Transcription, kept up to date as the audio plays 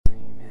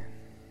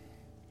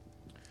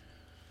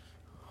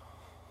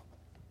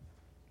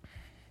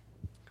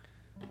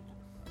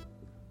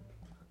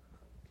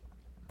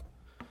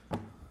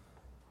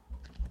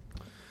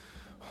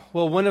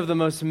Well, one of the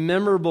most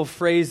memorable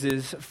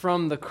phrases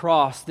from the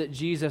cross that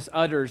Jesus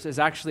utters is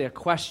actually a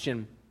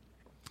question.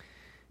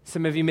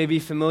 Some of you may be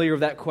familiar with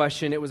that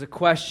question. It was a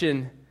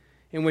question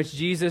in which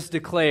Jesus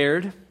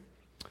declared,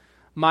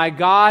 my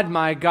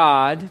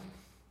God,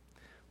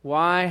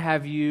 why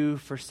have you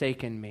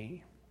forsaken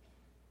me?"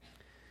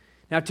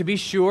 Now, to be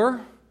sure,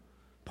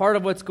 part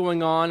of what's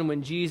going on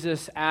when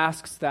Jesus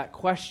asks that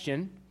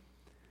question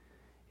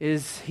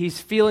is he's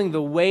feeling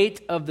the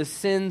weight of the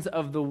sins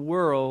of the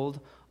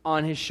world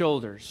on his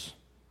shoulders.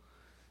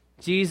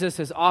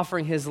 Jesus is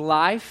offering his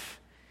life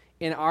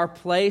in our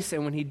place,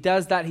 and when he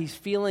does that, he's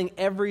feeling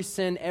every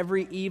sin,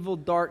 every evil,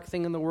 dark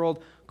thing in the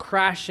world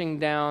crashing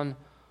down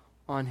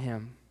on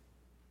him.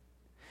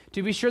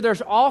 To be sure,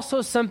 there's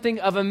also something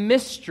of a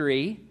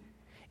mystery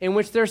in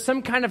which there's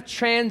some kind of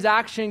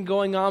transaction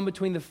going on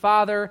between the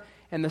Father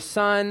and the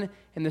Son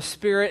and the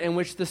Spirit, in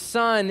which the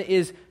Son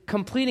is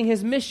completing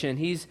his mission.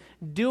 He's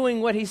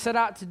doing what he set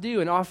out to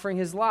do and offering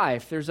his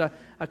life. There's a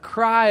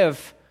cry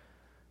of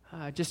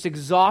just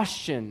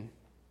exhaustion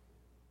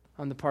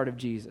on the part of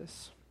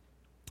Jesus.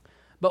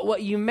 But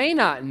what you may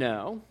not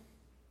know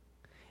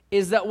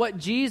is that what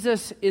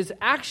Jesus is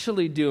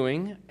actually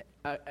doing,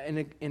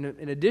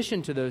 in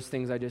addition to those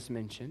things I just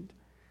mentioned,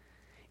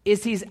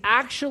 is he's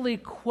actually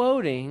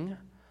quoting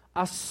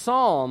a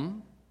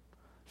psalm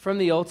from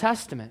the Old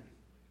Testament.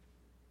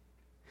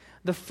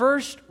 The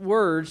first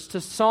words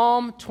to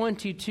Psalm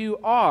 22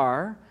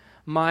 are,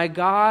 my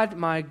God,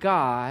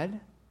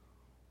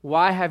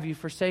 why have you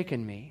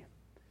forsaken me?"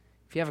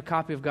 If you have a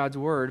copy of God's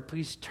Word,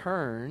 please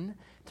turn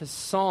to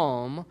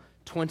Psalm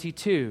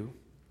 22.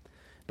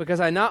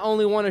 Because I not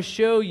only want to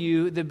show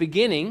you the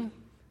beginning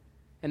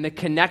and the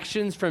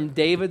connections from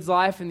David's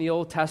life in the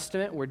Old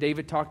Testament, where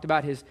David talked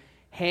about his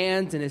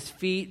hands and his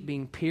feet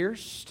being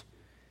pierced.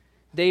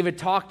 David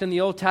talked in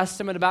the Old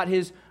Testament about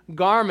his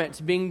garments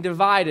being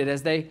divided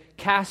as they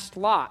cast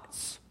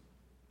lots.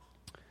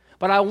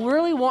 But I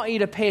really want you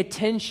to pay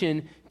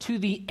attention to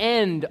the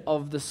end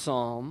of the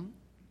psalm,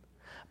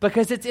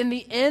 because it's in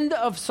the end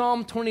of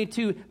Psalm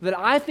 22 that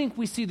I think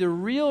we see the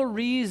real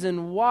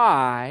reason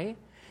why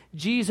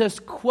Jesus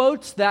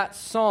quotes that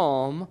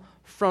psalm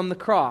from the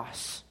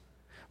cross.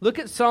 Look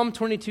at Psalm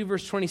 22,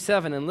 verse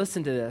 27, and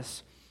listen to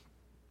this.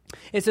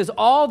 It says,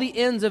 "All the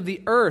ends of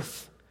the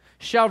earth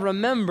shall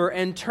remember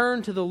and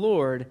turn to the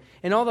Lord,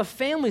 and all the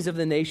families of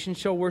the nations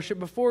shall worship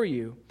before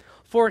you.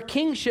 For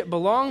kingship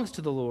belongs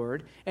to the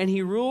Lord, and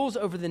he rules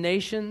over the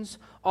nations.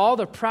 All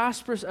the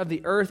prosperous of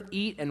the earth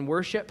eat and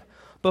worship.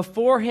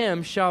 Before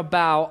him shall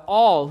bow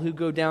all who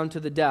go down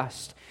to the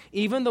dust,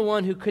 even the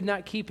one who could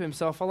not keep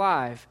himself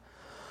alive.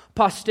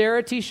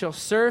 Posterity shall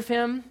serve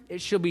him.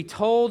 It shall be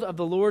told of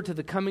the Lord to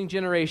the coming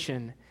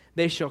generation.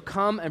 They shall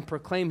come and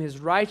proclaim his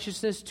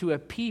righteousness to a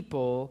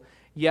people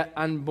yet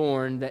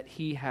unborn, that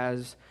he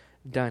has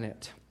done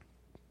it."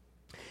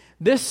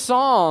 This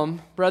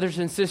psalm, brothers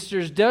and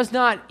sisters, does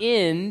not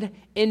end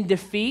in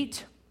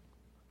defeat.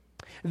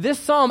 This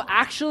psalm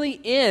actually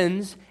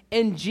ends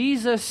in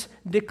Jesus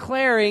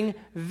declaring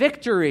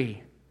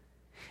victory.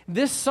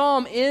 This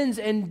psalm ends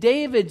in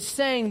David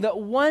saying that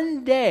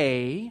one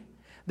day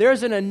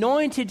there's an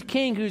anointed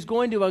king who's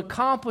going to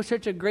accomplish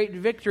such a great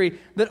victory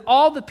that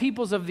all the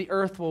peoples of the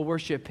earth will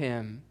worship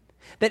him.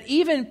 That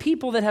even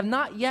people that have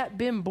not yet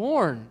been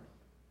born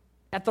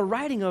at the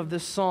writing of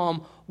this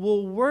psalm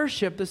will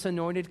worship this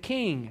anointed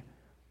king.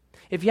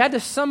 If you had to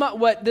sum up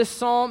what this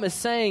psalm is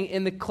saying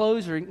in the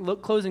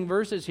closing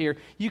verses here,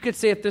 you could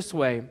say it this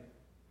way.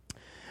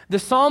 The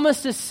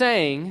psalmist is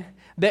saying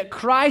that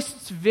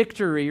Christ's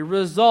victory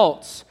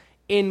results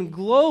in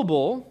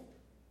global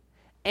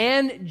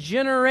and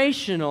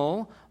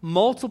generational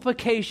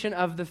multiplication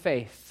of the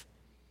faith.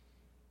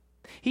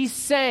 He's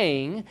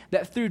saying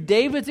that through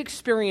David's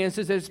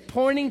experiences, it's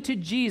pointing to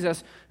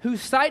Jesus, who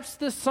cites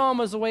this psalm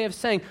as a way of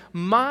saying,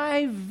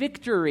 my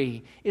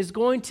victory is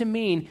going to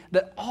mean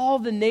that all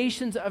the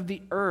nations of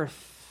the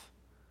earth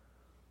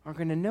are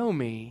going to know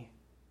me.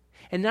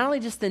 And not only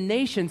just the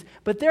nations,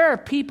 but there are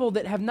people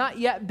that have not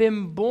yet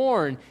been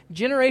born,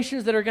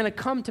 generations that are going to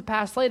come to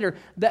pass later,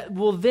 that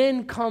will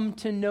then come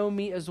to know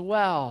me as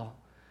well.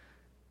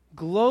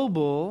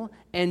 Global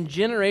and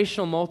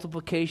generational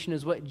multiplication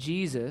is what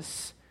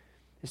Jesus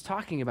is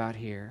talking about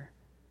here.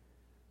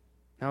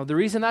 Now, the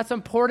reason that's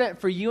important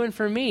for you and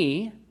for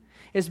me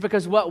is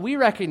because what we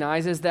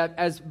recognize is that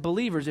as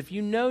believers, if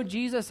you know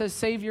Jesus as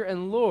Savior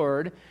and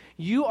Lord,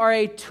 you are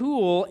a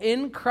tool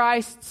in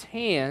Christ's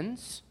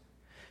hands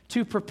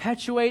to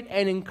perpetuate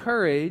and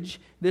encourage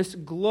this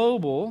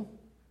global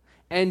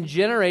and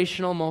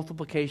generational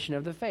multiplication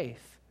of the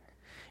faith.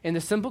 And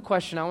the simple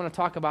question I want to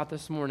talk about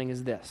this morning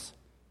is this: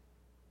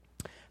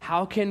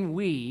 how can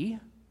we,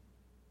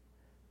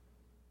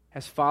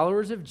 as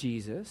followers of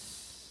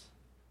Jesus,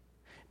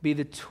 be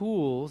the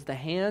tools, the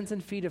hands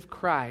and feet of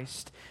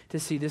Christ to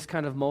see this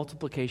kind of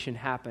multiplication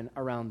happen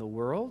around the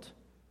world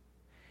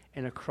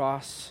and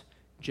across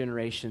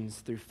generations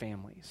through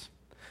families?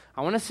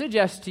 I want to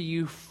suggest to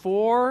you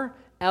 4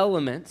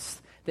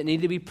 elements that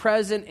need to be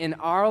present in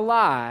our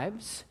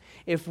lives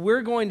if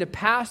we're going to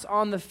pass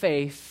on the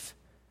faith,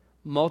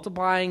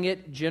 multiplying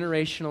it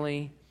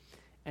generationally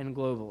and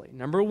globally.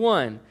 Number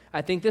one,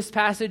 I think this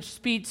passage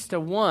speaks to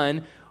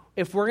one,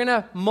 if we're going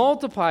to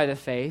multiply the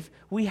faith,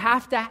 we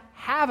have to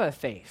have a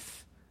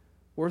faith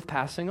worth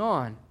passing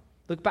on.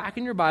 Look back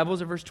in your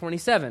Bibles at verse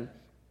 27.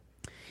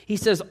 He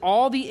says,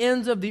 all the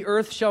ends of the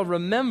earth shall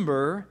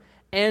remember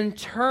and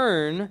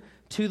turn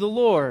to the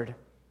Lord.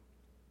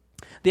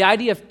 The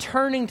idea of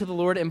turning to the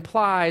Lord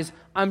implies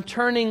I'm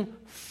turning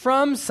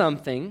from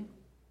something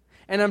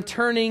and I'm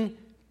turning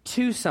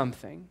to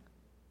something.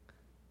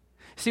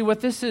 See, what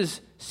this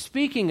is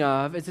speaking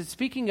of is it's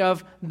speaking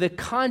of the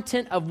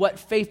content of what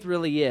faith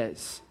really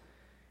is.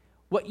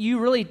 What you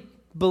really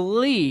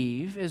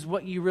believe is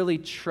what you really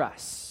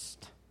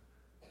trust.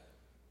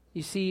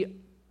 You see,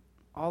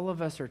 all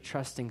of us are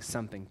trusting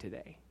something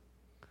today.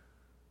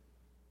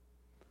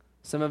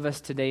 Some of us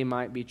today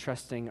might be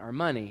trusting our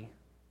money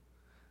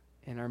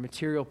and our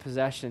material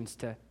possessions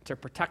to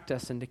protect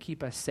us and to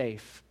keep us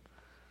safe.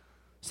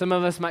 Some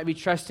of us might be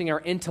trusting our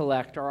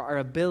intellect or our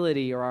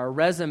ability or our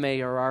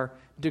resume or our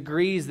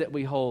degrees that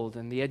we hold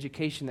and the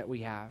education that we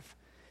have.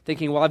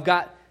 Thinking, well, I've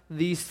got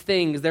these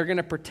things. They're going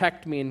to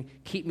protect me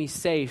and keep me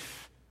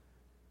safe.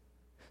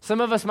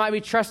 Some of us might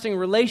be trusting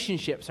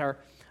relationships, our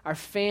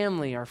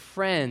family, our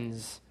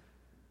friends.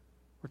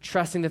 We're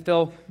trusting that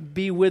they'll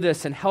be with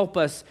us and help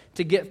us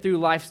to get through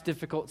life's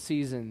difficult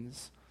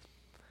seasons.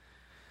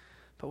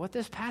 But what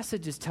this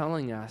passage is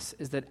telling us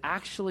is that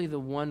actually the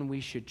one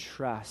we should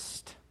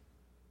trust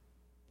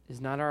is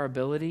not our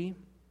ability,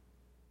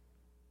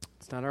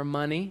 it's not our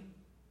money,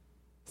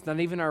 it's not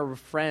even our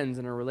friends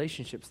and our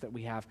relationships that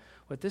we have.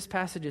 What this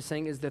passage is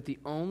saying is that the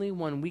only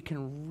one we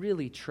can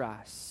really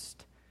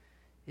trust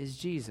is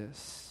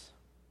Jesus.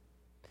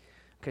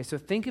 Okay, so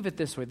think of it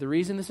this way. The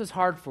reason this is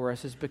hard for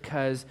us is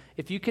because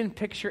if you can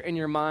picture in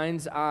your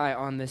mind's eye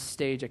on this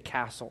stage a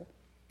castle,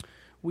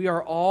 we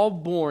are all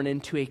born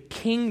into a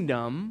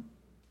kingdom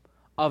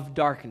of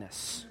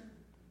darkness.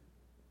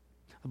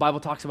 The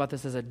Bible talks about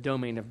this as a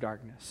domain of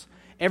darkness.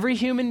 Every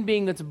human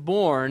being that's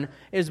born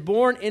is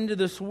born into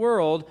this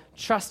world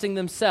trusting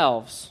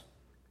themselves,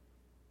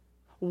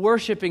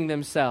 worshiping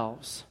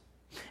themselves.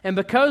 And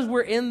because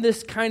we're in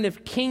this kind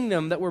of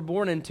kingdom that we're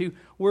born into,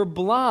 we're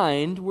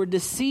blind, we're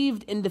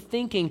deceived into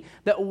thinking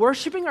that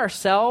worshiping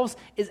ourselves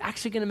is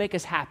actually going to make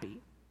us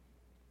happy.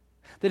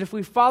 That if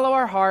we follow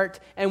our heart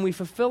and we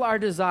fulfill our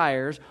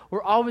desires,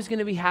 we're always going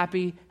to be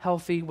happy,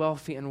 healthy,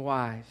 wealthy, and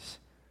wise.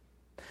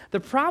 The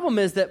problem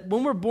is that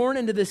when we're born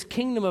into this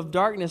kingdom of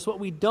darkness, what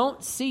we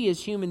don't see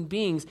as human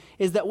beings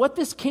is that what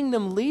this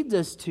kingdom leads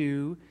us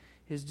to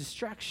is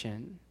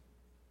destruction.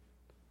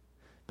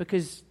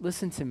 Because,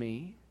 listen to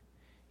me,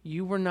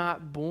 you were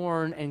not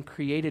born and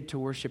created to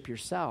worship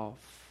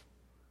yourself.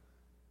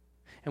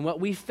 And what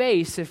we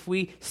face if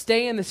we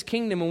stay in this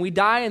kingdom and we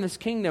die in this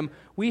kingdom,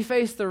 we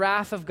face the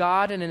wrath of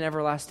God and an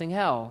everlasting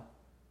hell.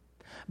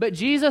 But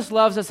Jesus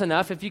loves us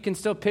enough, if you can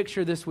still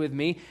picture this with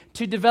me,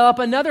 to develop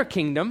another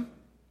kingdom.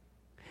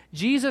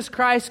 Jesus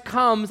Christ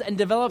comes and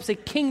develops a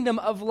kingdom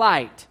of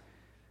light.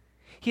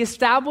 He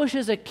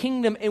establishes a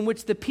kingdom in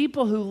which the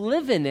people who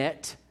live in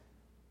it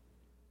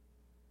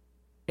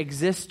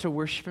exist to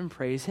worship and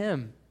praise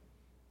Him.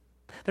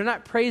 They're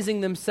not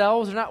praising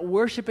themselves. They're not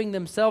worshiping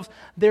themselves.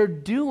 They're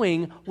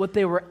doing what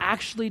they were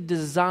actually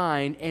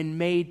designed and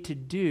made to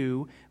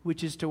do,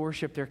 which is to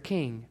worship their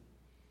King.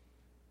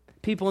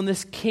 People in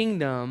this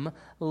kingdom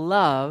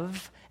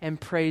love and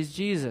praise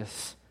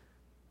Jesus.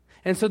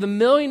 And so the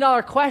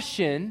million-dollar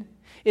question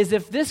is,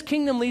 if this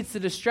kingdom leads to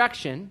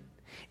destruction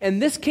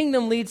and this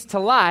kingdom leads to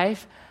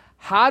life,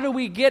 how do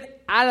we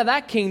get out of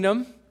that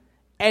kingdom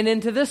and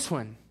into this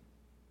one?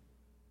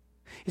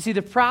 You see,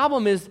 the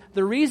problem is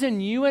the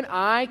reason you and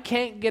I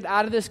can't get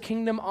out of this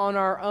kingdom on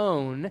our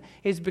own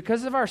is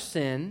because of our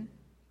sin,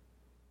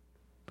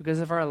 because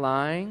of our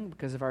lying,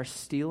 because of our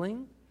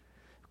stealing,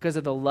 because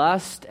of the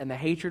lust and the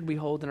hatred we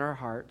hold in our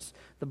hearts.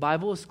 The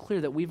Bible is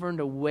clear that we've earned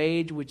a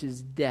wage which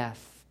is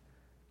death.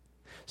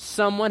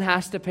 Someone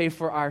has to pay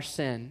for our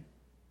sin.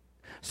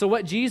 So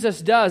what Jesus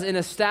does in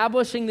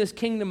establishing this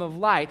kingdom of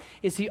light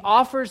is He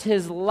offers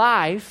His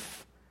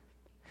life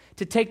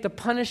to take the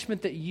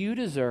punishment that you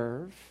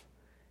deserve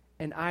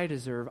and I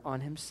deserve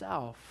on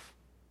Himself.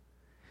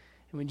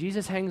 And when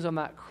Jesus hangs on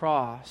that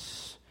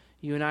cross,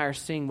 you and I are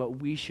seeing what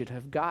we should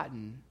have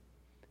gotten.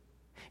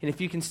 And if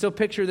you can still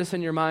picture this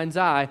in your mind's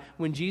eye,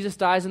 when Jesus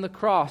dies on the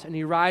cross and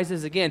He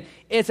rises again,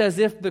 it's as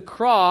if the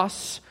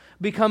cross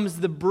becomes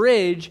the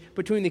bridge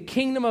between the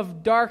kingdom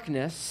of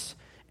darkness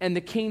and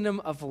the kingdom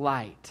of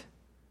light.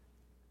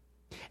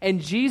 And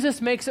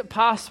Jesus makes it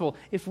possible,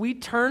 if we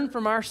turn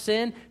from our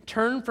sin,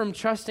 turn from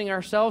trusting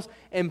ourselves,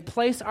 and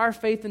place our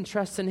faith and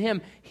trust in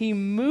Him, He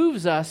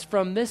moves us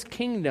from this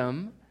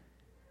kingdom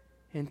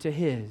into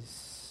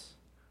His.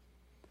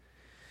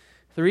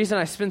 The reason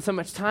I spend so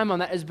much time on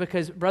that is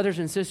because, brothers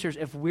and sisters,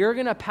 if we're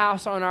going to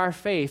pass on our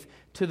faith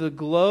to the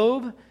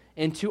globe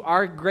and to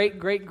our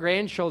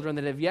great-great-grandchildren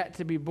that have yet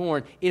to be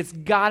born, it's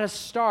got to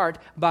start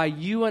by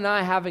you and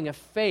I having a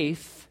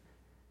faith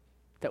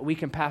that we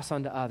can pass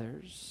on to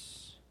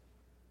others.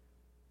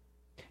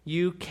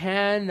 You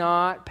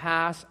cannot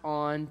pass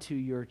on to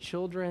your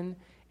children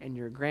and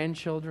your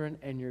grandchildren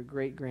and your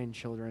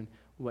great-grandchildren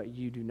what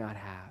you do not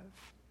have.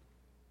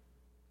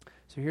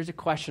 So here's a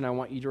question I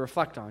want you to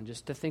reflect on,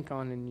 just to think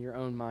on in your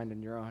own mind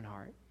and your own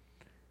heart.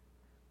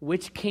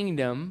 Which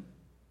kingdom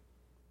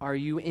are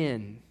you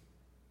in?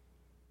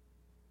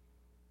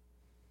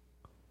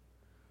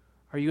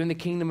 Are you in the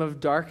kingdom of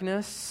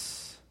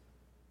darkness,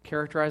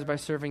 characterized by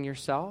serving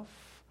yourself?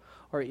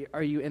 Or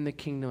are you in the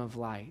kingdom of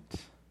light?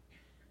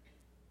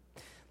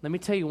 Let me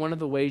tell you one of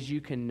the ways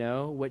you can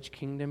know which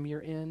kingdom you're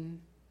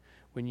in.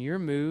 When you're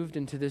moved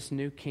into this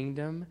new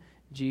kingdom,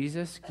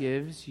 Jesus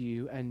gives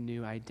you a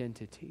new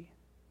identity.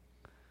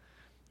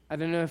 I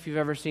don't know if you've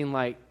ever seen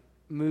like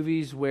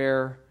movies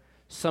where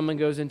someone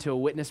goes into a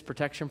witness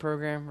protection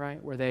program,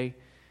 right? Where they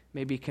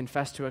maybe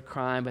confess to a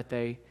crime, but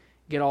they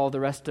get all the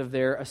rest of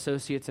their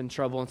associates in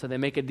trouble, and so they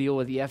make a deal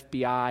with the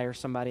FBI or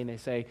somebody, and they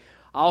say,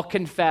 I'll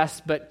confess,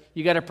 but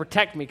you got to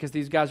protect me because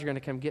these guys are going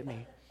to come get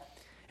me.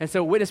 And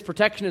so witness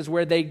protection is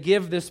where they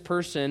give this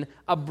person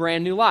a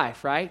brand new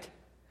life, right?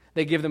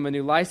 They give them a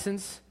new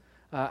license,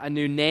 a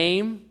new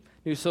name,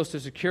 new social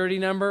security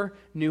number,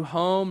 new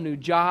home, new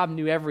job,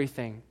 new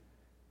everything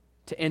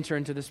to enter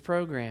into this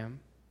program.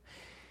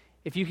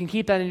 If you can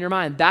keep that in your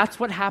mind, that's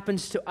what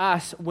happens to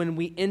us when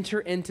we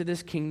enter into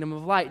this kingdom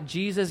of light.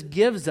 Jesus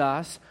gives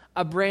us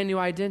a brand new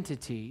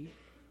identity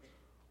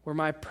where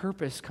my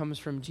purpose comes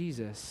from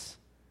Jesus.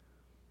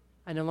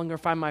 I no longer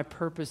find my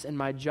purpose in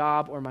my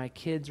job or my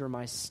kids or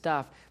my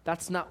stuff.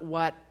 That's not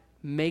what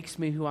makes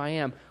me who I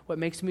am. What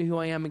makes me who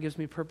I am and gives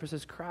me purpose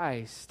is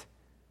Christ.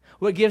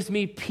 What gives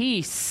me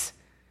peace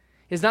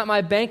is not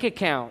my bank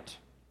account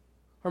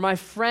or my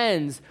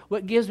friends.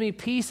 What gives me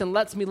peace and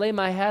lets me lay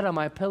my head on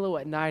my pillow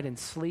at night and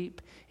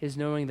sleep is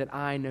knowing that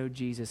I know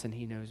Jesus and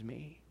He knows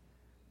me.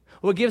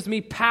 What gives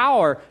me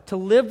power to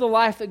live the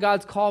life that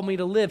God's called me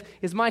to live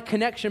is my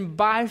connection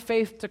by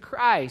faith to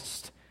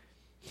Christ.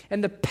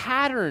 And the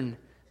pattern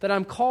that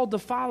I'm called to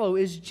follow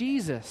is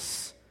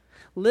Jesus.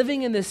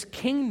 Living in this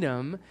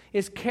kingdom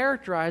is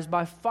characterized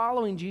by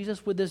following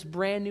Jesus with this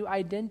brand new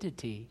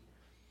identity.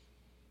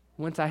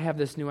 Once I have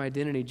this new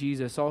identity,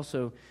 Jesus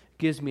also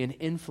gives me an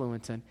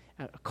influence and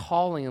a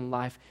calling in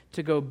life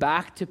to go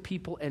back to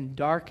people in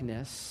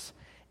darkness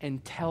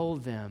and tell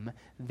them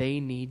they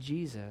need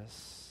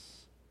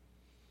Jesus.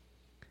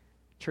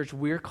 Church,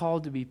 we're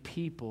called to be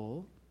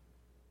people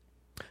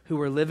who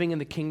are living in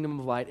the kingdom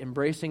of light,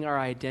 embracing our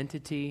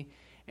identity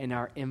and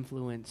our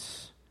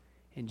influence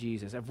in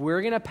Jesus. If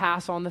we're going to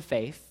pass on the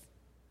faith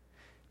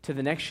to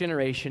the next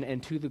generation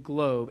and to the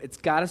globe, it's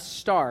got to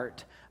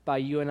start by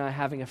you and I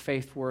having a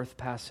faith worth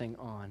passing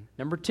on.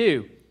 Number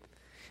 2,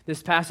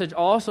 this passage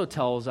also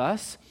tells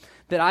us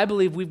that I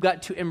believe we've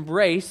got to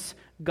embrace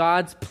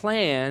God's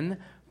plan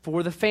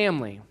for the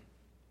family.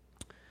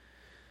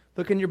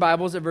 Look in your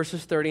Bibles at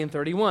verses 30 and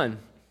 31.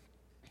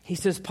 He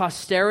says,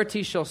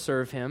 posterity shall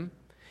serve him.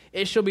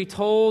 It shall be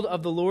told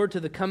of the Lord to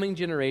the coming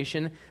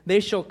generation.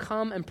 They shall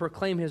come and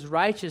proclaim His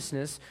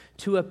righteousness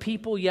to a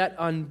people yet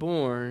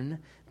unborn,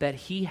 that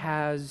He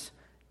has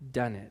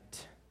done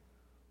it.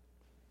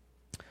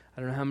 I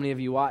don't know how many of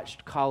you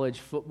watched college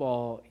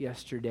football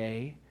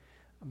yesterday,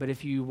 but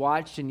if you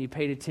watched and you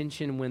paid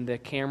attention when the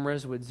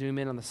cameras would zoom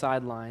in on the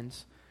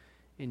sidelines,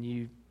 and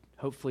you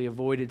hopefully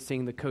avoided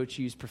seeing the coach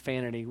use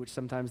profanity, which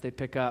sometimes they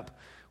pick up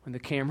when the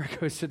camera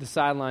goes to the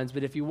sidelines,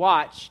 but if you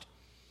watched,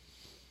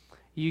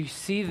 you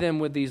see them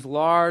with these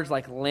large,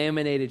 like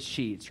laminated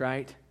sheets,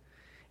 right?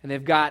 And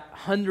they've got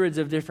hundreds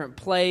of different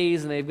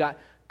plays, and they've got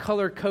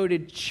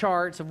color-coded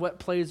charts of what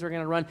plays they're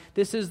going to run.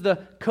 This is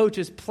the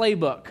coach's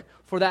playbook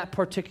for that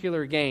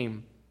particular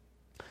game.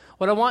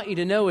 What I want you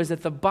to know is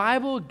that the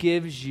Bible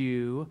gives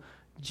you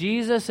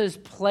Jesus'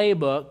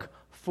 playbook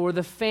for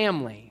the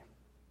family.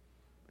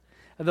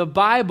 The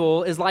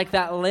Bible is like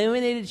that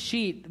laminated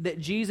sheet that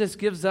Jesus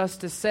gives us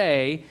to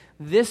say,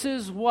 this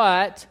is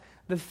what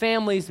the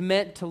family's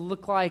meant to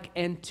look like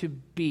and to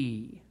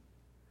be.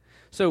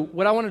 So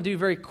what I want to do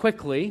very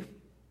quickly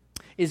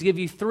is give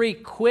you 3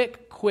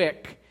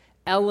 quick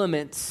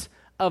elements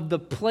of the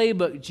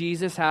playbook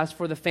Jesus has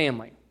for the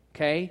family,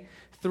 okay?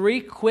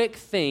 3 quick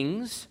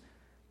things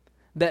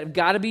that have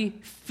got to be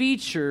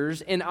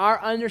features in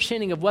our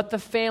understanding of what the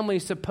family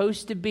is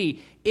supposed to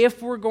be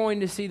if we're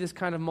going to see this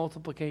kind of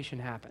multiplication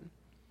happen.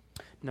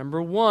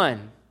 Number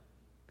 1,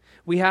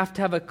 we have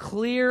to have a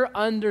clear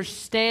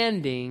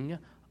understanding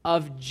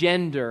of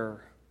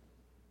gender.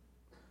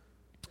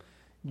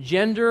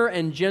 Gender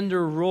and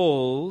gender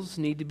roles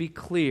need to be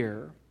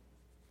clear.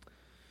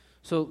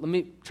 So let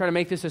me try to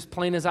make this as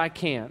plain as I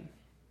can.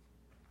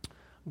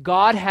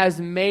 God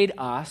has made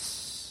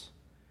us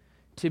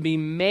to be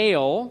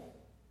male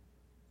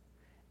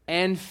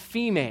and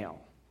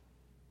female.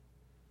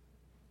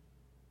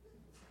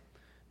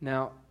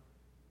 Now,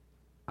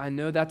 I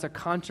know that's a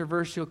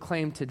controversial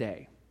claim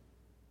today,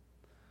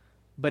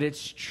 but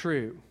it's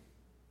true.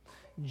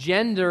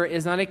 Gender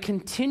is not a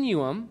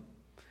continuum.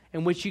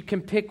 in which you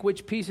can pick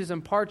which pieces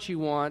and parts you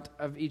want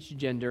of each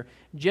gender.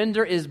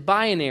 Gender is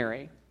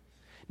binary.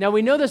 Now,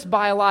 we know this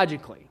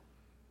biologically.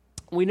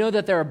 We know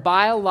that there are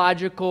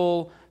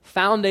biological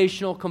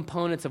foundational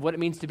components of what it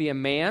means to be a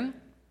man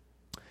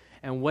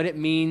and what it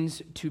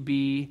means to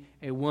be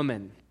a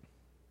woman.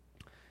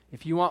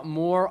 If you want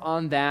more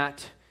on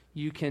that,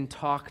 you can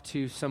talk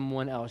to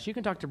someone else. You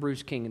can talk to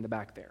Bruce King in the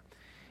back there.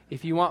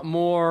 If you want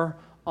more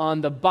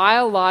on the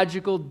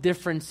biological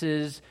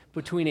differences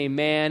between a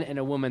man and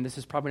a woman, this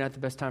is probably not the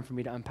best time for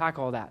me to unpack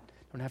all that.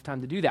 I don't have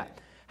time to do that.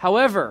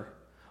 However,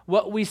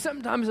 what we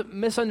sometimes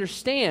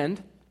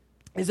misunderstand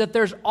is that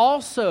there's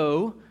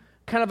also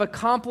kind of a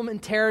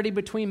complementarity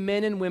between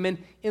men and women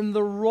in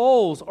the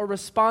roles or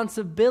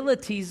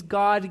responsibilities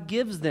God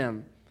gives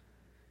them.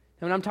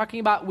 And when I'm talking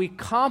about we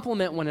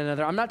complement one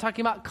another, I'm not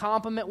talking about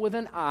compliment with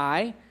an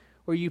I,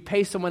 where you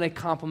pay someone a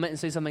compliment and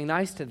say something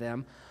nice to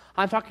them.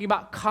 I'm talking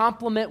about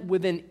compliment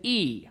with an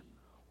E,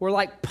 where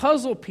like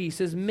puzzle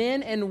pieces,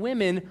 men and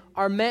women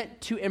are meant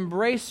to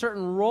embrace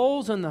certain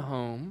roles in the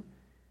home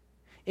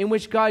in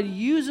which God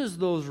uses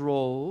those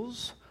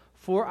roles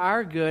for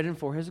our good and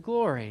for His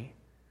glory.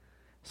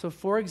 So,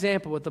 for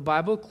example, what the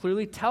Bible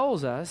clearly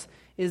tells us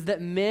is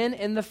that men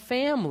in the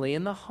family,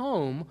 in the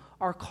home,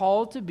 are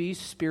called to be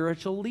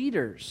spiritual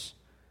leaders.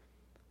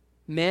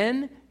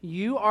 Men,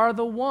 you are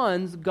the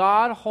ones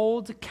God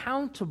holds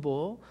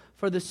accountable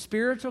for the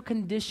spiritual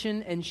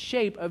condition and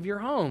shape of your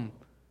home.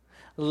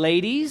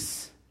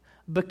 Ladies,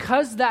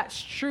 because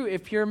that's true,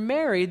 if you're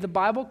married, the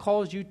Bible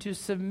calls you to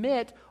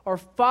submit or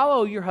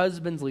follow your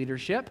husband's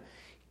leadership,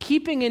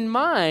 keeping in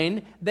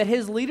mind that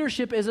his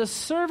leadership is a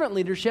servant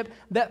leadership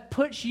that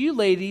puts you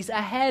ladies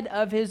ahead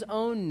of his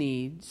own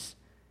needs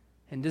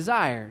and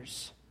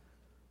desires.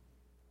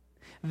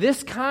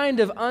 This kind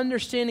of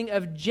understanding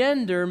of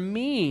gender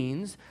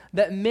means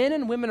that men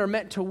and women are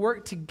meant to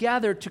work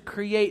together to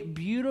create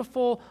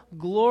beautiful,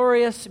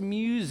 glorious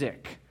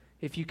music,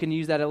 if you can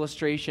use that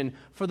illustration,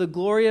 for the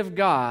glory of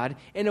God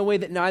in a way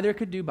that neither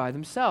could do by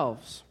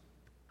themselves.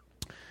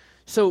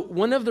 So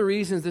one of the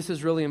reasons this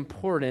is really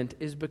important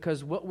is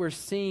because what we're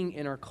seeing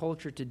in our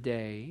culture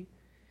today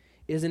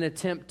is an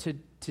attempt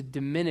to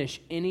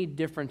diminish any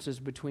differences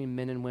between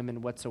men and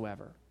women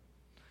whatsoever.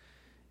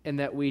 And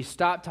that we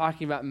stop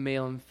talking about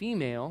male and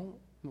female.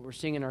 What we're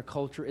seeing in our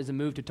culture is a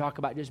move to talk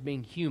about just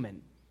being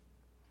human.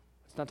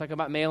 Let's not talk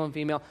about male and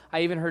female.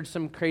 I even heard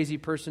some crazy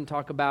person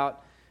talk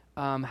about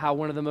how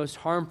one of the most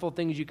harmful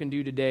things you can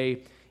do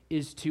today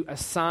is to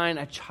assign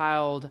a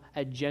child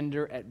a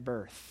gender at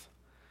birth.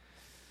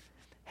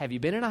 Have you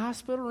been in a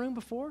hospital room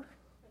before?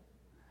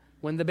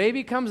 When the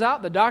baby comes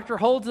out, the doctor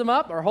holds him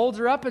up or holds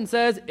her up and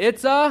says,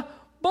 it's a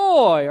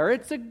boy or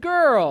it's a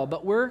girl.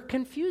 But we're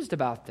confused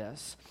about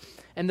this.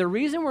 And the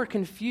reason we're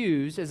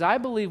confused is I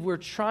believe we're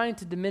trying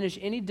to diminish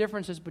any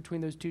differences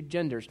between those two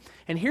genders.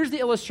 And here's the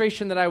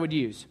illustration that I would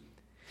use.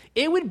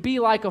 It would be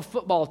like a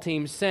football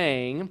team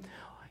saying,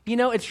 you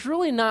know, it's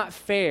really not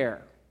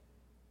fair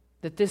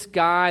that this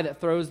guy that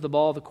throws the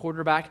ball, the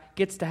quarterback,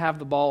 gets to have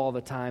the ball all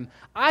the time.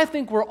 I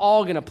think we're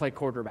all going to play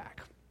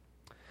quarterback.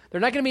 There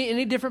are not going to be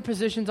any different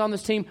positions on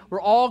this team.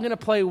 We're all going to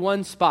play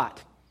one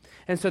spot.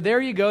 And so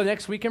there you go.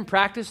 Next week in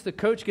practice, the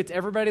coach gets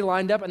everybody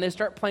lined up and they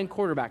start playing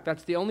quarterback.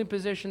 That's the only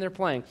position they're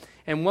playing.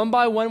 And one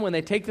by one, when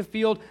they take the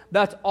field,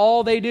 that's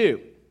all they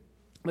do.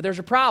 But there's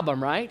a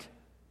problem, right?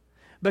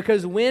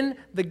 Because when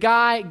the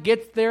guy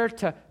gets there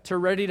to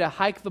ready to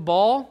hike the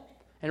ball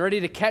and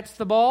ready to catch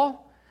the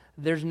ball,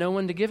 there's no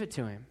one to give it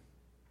to him.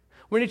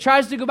 When he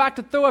tries to go back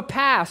to throw a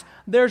pass,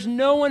 there's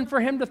no one for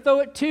him to throw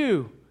it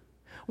to.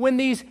 When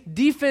these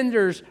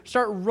defenders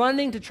start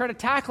running to try to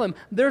tackle him,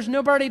 there's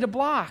nobody to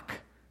block.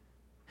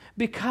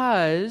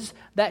 Because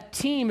that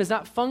team is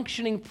not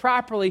functioning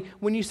properly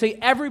when you say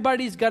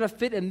everybody's got to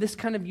fit in this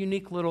kind of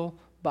unique little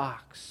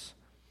box.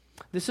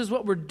 This is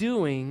what we're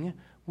doing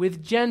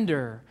with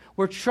gender.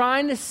 We're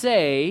trying to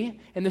say,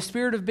 in the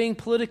spirit of being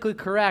politically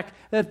correct,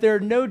 that there are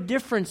no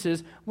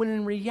differences, when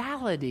in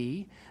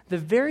reality, the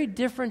very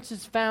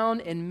differences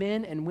found in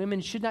men and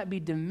women should not be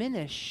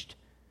diminished.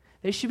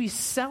 They should be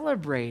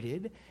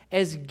celebrated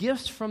as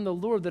gifts from the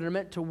Lord that are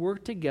meant to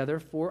work together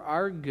for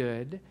our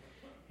good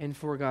and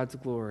for God's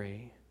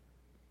glory.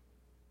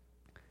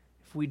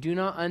 If we do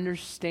not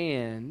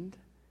understand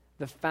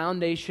the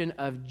foundation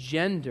of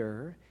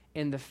gender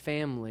in the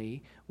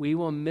family, we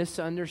will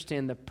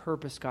misunderstand the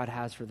purpose God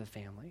has for the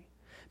family.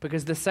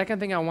 Because the second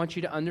thing I want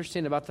you to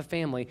understand about the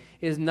family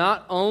is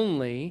not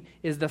only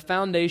is the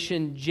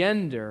foundation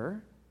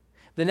gender,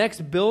 the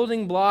next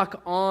building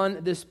block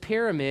on this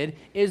pyramid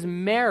is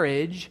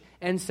marriage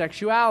and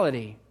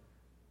sexuality.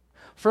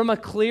 From a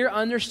clear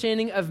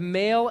understanding of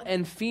male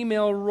and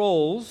female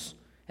roles,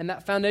 and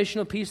that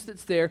foundational piece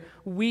that's there,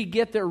 we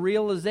get the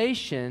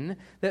realization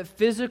that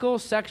physical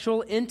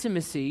sexual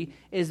intimacy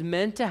is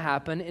meant to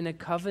happen in a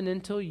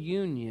covenantal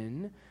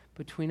union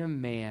between a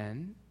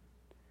man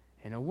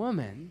and a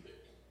woman.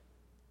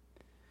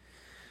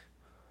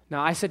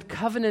 Now, I said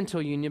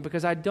covenantal union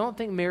because I don't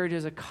think marriage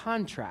is a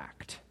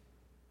contract.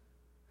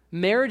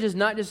 Marriage is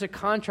not just a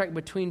contract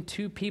between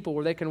two people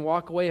where they can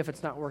walk away if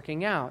it's not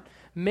working out.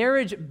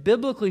 Marriage,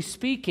 biblically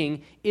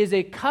speaking, is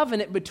a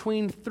covenant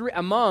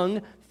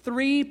among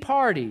three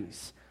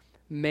parties: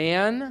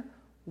 man,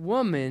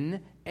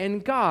 woman,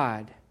 and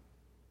God.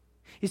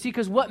 You see,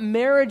 because what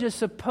marriage is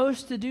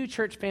supposed to do,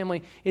 church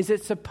family, is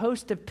it's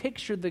supposed to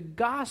picture the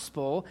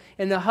gospel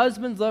and the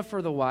husband's love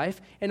for the wife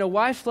and a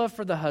wife's love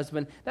for the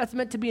husband. That's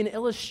meant to be an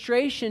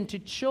illustration to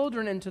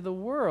children and to the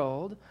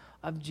world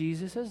of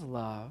Jesus'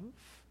 love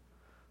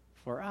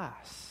for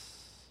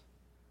us.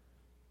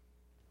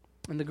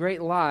 And the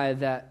great lie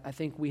that I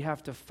think we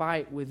have to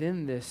fight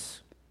within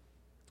this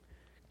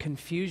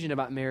confusion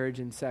about marriage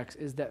and sex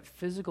is that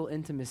physical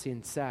intimacy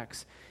and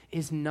sex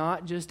is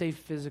not just a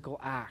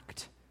physical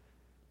act.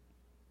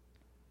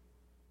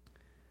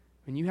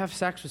 When you have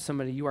sex with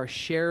somebody, you are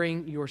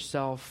sharing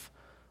yourself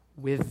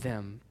with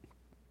them.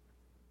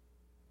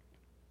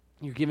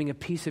 You're giving a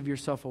piece of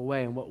yourself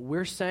away. And what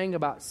we're saying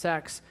about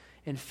sex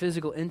and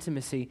physical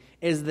intimacy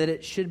is that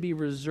it should be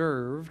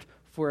reserved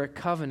for a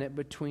covenant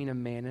between a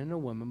man and a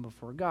woman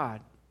before God.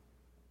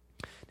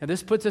 Now,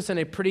 this puts us in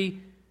a pretty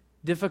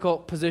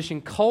difficult position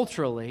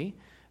culturally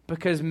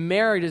because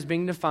marriage is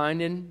being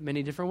defined in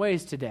many different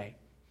ways today.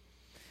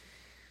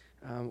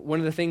 One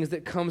of the things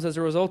that comes as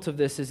a result of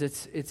this is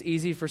it's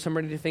easy for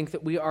somebody to think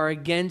that we are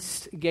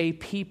against gay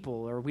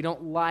people or we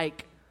don't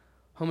like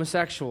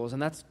homosexuals,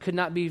 and that could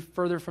not be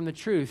further from the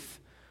truth.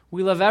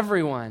 We love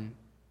everyone.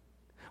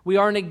 We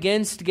aren't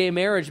against gay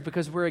marriage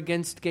because we're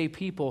against gay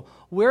people.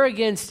 We're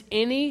against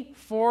any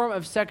form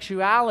of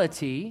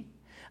sexuality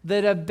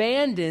that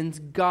abandons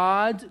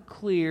God's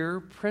clear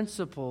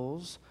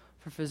principles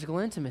for physical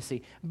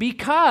intimacy,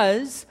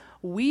 because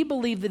we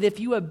believe that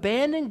if you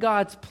abandon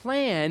God's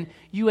plan,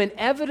 you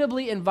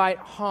inevitably invite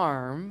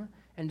harm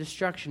and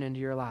destruction into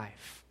your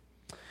life.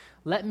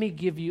 Let me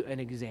give you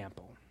an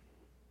example,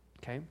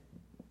 okay?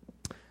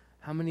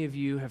 How many of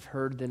you have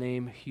heard the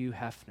name Hugh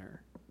Hefner?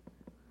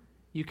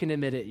 You can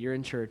admit it. You're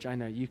in church. I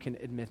know. You can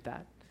admit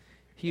that.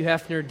 Hugh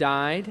Hefner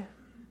died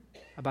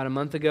about a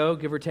month ago,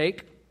 give or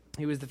take.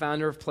 He was the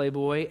founder of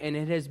Playboy, and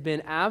it has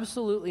been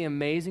absolutely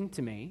amazing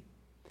to me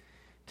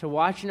to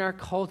watch in our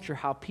culture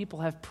how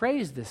people have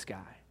praised this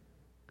guy.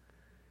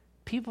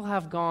 People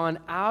have gone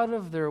out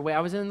of their way.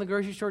 I was in the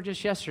grocery store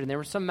just yesterday, and there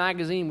was some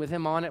magazine with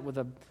him on it with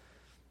a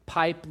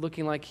pipe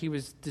looking like he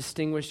was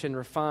distinguished and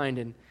refined.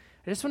 And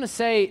I just want to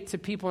say to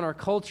people in our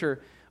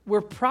culture, we're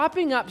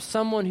propping up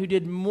someone who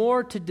did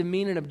more to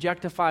demean and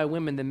objectify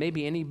women than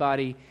maybe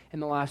anybody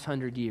in the last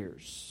 100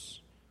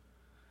 years.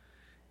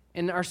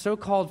 In our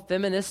so-called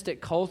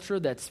feministic culture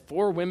that's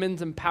for women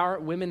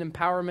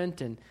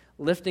empowerment and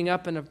lifting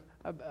up and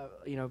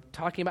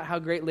talking about how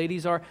great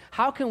ladies are,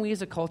 how can we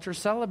as a culture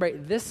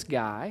celebrate this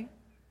guy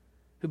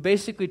who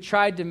basically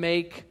tried to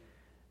make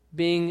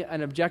being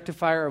an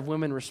objectifier of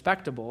women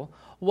respectable,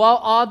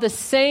 while at the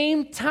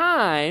same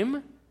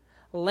time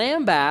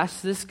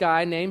lambast this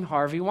guy named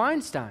Harvey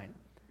Weinstein?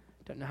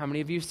 Don't know how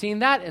many of you have seen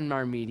that in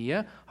our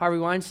media. Harvey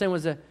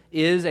Weinstein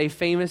is a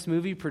famous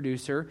movie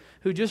producer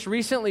who just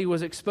recently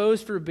was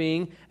exposed for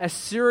being a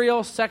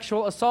serial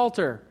sexual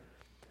assaulter.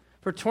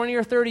 For 20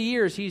 or 30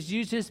 years, he's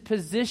used his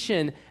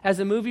position as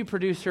a movie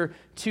producer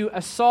to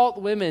assault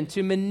women,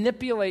 to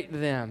manipulate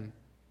them.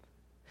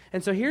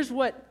 And so here's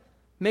what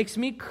makes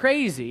me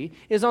crazy,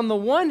 is on the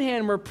one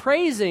hand, we're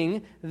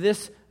praising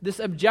this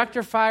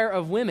objectifier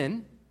of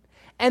women,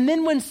 and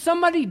then when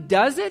somebody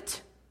does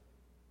it,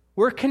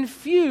 we're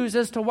confused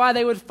as to why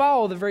they would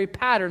follow the very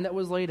pattern that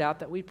was laid out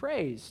that we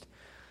praised.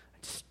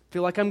 I just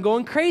feel like I'm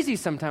going crazy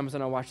sometimes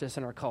when I watch this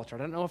in our culture. I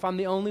don't know if I'm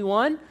the only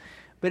one,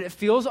 but it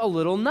feels a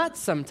little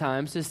nuts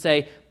sometimes to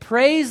say,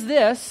 praise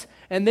this,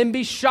 and then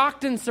be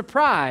shocked and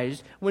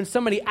surprised when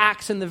somebody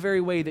acts in the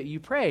very way that you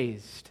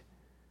praised.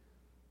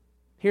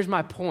 Here's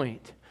my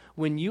point.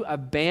 When you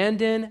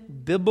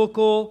abandon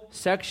biblical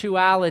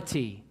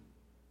sexuality,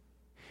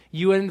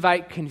 you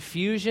invite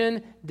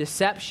confusion,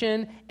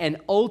 deception, and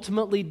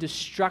ultimately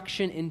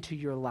destruction into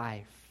your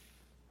life.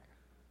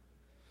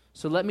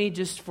 So let me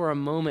just for a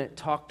moment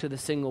talk to the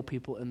single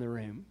people in the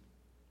room.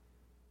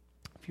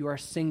 If you are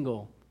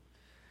single,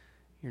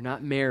 you're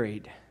not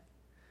married,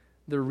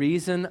 the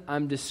reason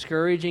I'm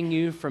discouraging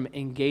you from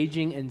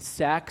engaging in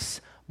sex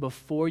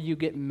before you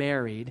get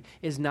married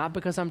is not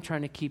because I'm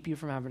trying to keep you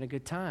from having a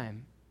good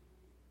time.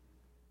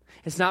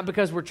 It's not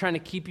because we're trying to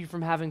keep you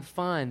from having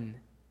fun.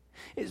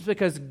 It's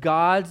because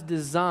God's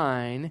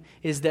design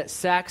is that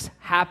sex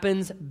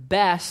happens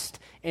best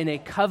in a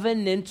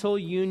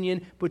covenantal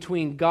union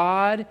between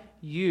God,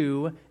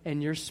 you,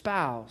 and your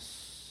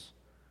spouse.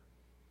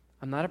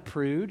 I'm not a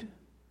prude.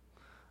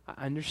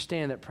 I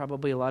understand that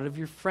probably a lot of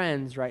your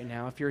friends right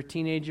now, if you're a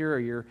teenager or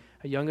you're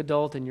a young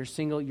adult and you're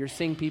single, you're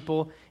seeing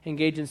people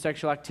engage in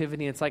sexual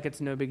activity, and it's like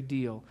it's no big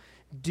deal.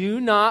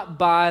 Do not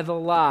buy the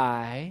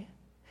lie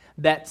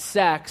that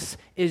sex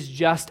is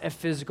just a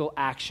physical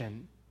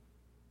action.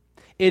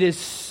 It is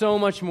so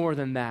much more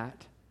than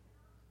that.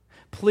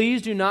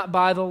 Please do not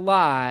buy the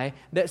lie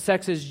that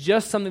sex is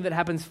just something that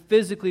happens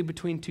physically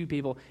between two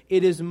people.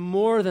 It is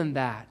more than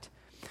that.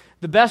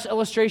 The best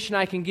illustration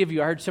I can give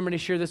you, I heard somebody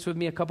share this with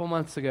me a couple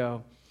months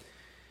ago.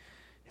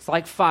 It's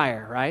like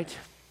fire, right?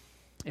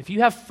 If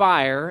you have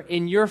fire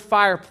in your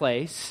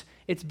fireplace,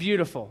 it's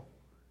beautiful.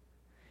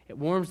 It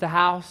warms the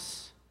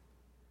house.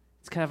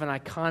 It's kind of an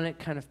iconic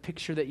kind of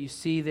picture that you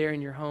see there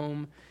in your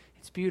home.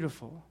 It's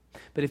beautiful.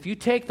 But if you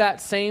take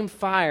that same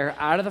fire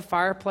out of the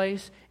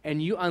fireplace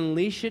and you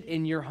unleash it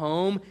in your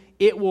home,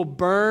 it will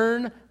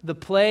burn the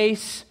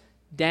place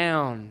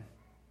down.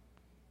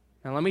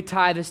 Now let me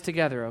tie this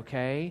together,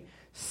 okay?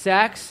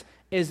 Sex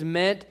is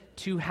meant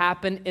to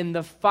happen in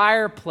the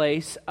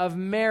fireplace of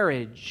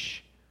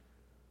marriage.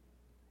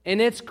 And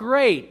it's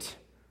great.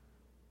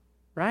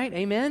 Right?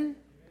 Amen?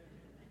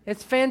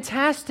 It's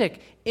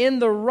fantastic. In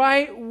the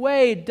right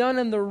way, done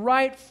in the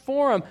right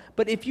forum.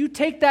 But if you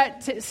take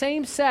that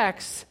same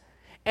sex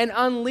and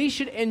unleash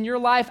it in your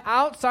life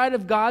outside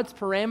of God's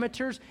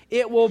parameters,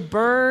 it will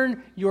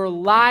burn your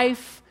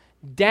life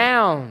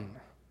down.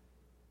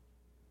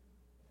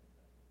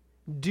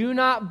 Do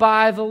not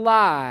buy the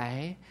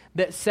lie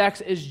that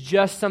sex is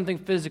just something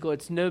physical.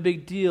 It's no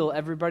big deal.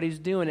 Everybody's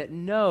doing it.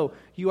 No,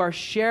 you are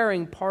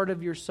sharing part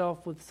of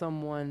yourself with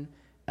someone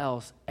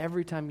else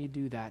every time you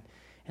do that.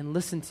 And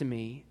listen to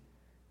me.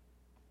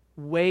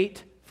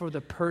 Wait for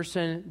the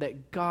person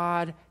that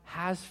God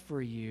has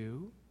for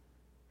you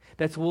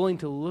that's willing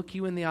to look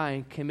you in the eye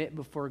and commit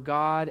before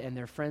God and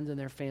their friends and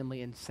their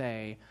family and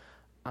say,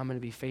 I'm going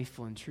to be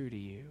faithful and true to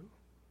you.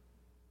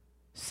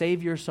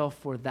 Save yourself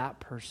for that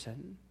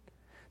person.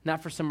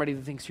 Not for somebody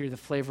that thinks you're the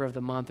flavor of the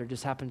month or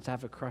just happens to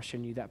have a crush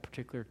on you that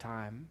particular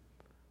time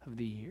of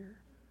the year.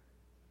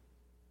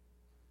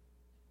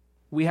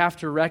 We have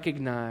to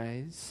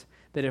recognize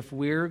that if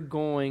we're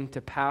going to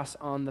pass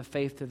on the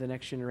faith to the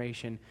next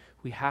generation,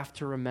 we have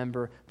to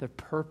remember the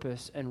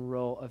purpose and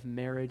role of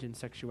marriage and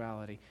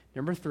sexuality.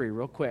 Number 3,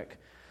 real quick.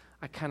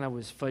 I kind of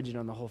was fudging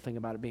on the whole thing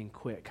about it being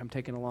quick. I'm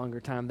taking a longer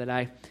time than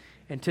I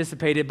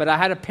anticipated, but I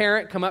had a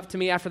parent come up to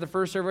me after the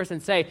first service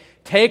and say,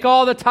 take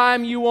all the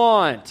time you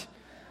want.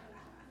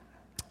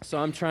 So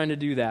I'm trying to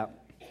do that.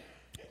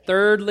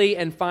 Thirdly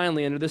and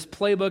finally, under this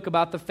playbook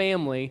about the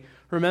family,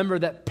 remember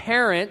that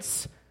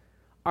parents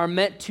are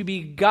meant to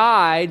be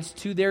guides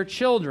to their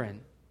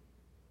children.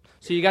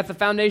 So you got the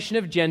foundation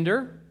of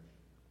gender,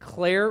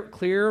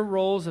 clear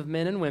roles of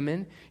men and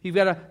women. You've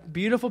got a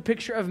beautiful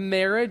picture of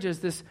marriage as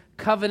this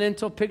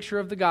covenantal picture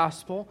of the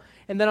gospel.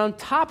 And then on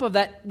top of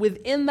that,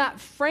 within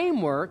that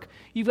framework,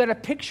 you've got a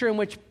picture in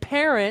which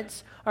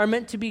parents are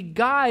meant to be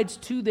guides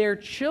to their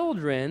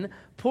children,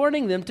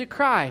 pointing them to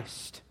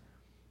Christ.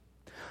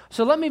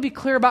 So let me be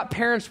clear about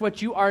parents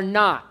what you are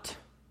not.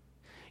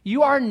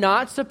 You are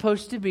not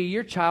supposed to be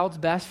your child's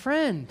best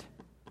friend.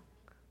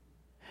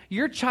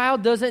 Your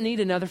child doesn't need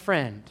another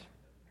friend.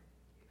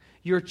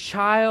 Your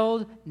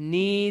child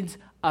needs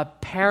a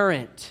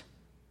parent.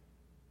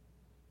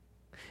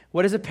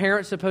 What is a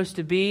parent supposed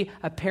to be?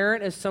 A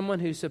parent is someone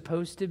who's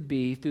supposed to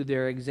be, through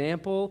their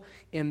example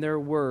and their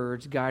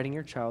words, guiding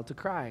your child to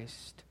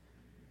Christ.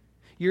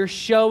 You're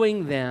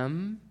showing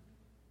them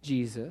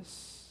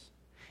Jesus,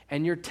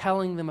 and you're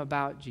telling them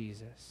about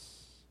Jesus.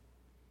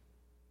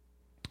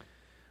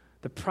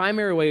 The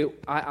primary way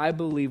I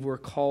believe we're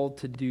called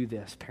to do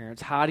this,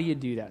 parents, how do you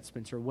do that,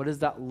 Spencer? What does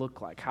that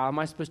look like? How am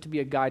I supposed to be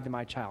a guide to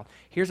my child?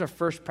 Here's our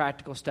first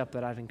practical step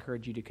that I'd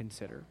encourage you to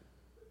consider.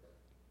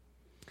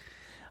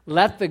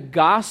 Let the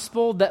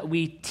gospel that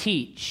we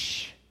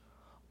teach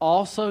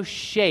also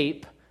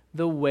shape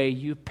the way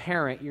you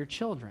parent your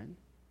children.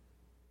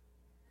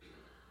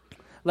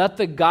 Let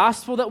the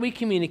gospel that we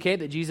communicate,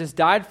 that Jesus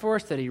died for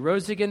us, that he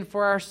rose again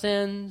for our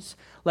sins,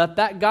 let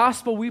that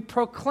gospel we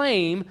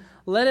proclaim,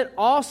 let it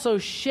also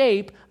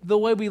shape the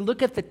way we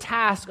look at the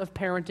task of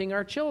parenting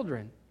our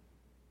children.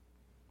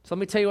 So let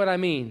me tell you what I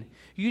mean.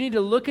 You need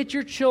to look at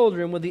your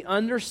children with the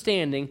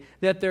understanding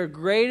that their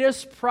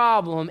greatest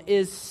problem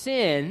is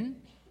sin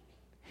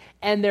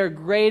and their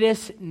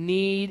greatest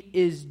need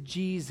is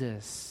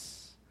Jesus.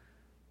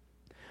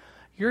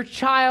 Your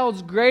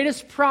child's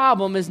greatest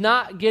problem is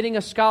not getting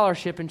a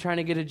scholarship and trying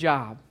to get a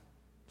job.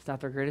 It's not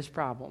their greatest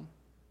problem.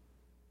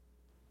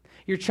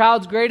 Your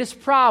child's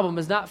greatest problem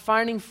is not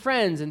finding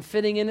friends and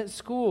fitting in at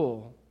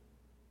school.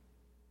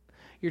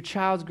 Your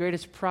child's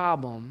greatest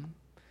problem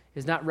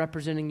is not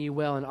representing you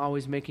well and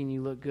always making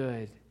you look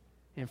good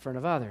in front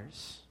of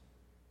others.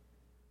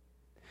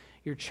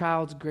 Your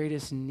child's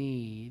greatest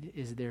need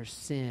is their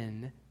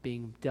sin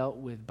being dealt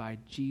with by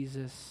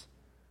Jesus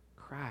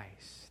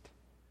Christ.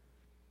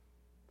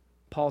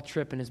 Paul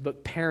Tripp, in his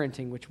book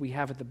Parenting, which we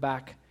have at the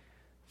back,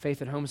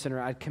 Faith at Home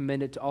Center, I'd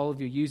commend it to all of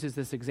you, uses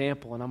this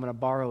example, and I'm going to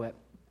borrow it.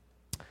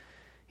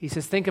 He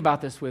says, think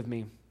about this with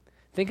me.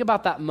 Think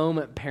about that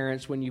moment,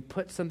 parents, when you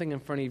put something in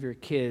front of your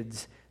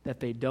kids that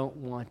they don't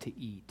want to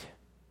eat.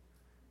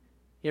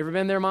 You ever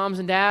been there, moms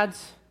and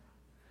dads?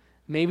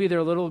 Maybe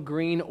they're little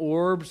green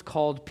orbs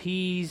called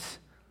peas.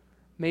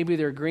 Maybe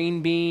they're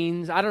green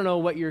beans. I don't know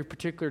what your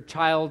particular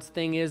child's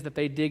thing is that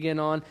they dig in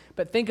on,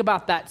 but think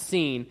about that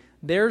scene.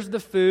 There's the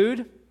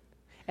food,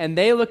 and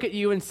they look at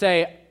you and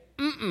say,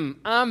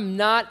 I'm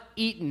not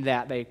eating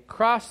that. They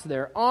cross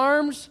their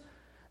arms,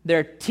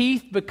 Their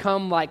teeth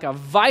become like a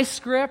vice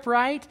grip,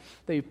 right?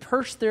 They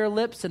purse their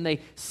lips and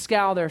they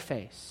scowl their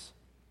face.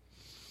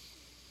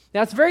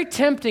 Now, it's very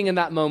tempting in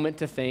that moment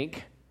to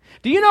think,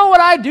 do you know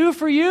what I do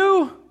for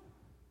you?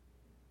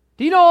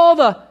 Do you know all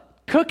the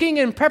cooking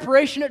and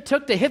preparation it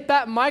took to hit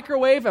that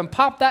microwave and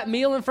pop that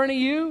meal in front of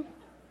you?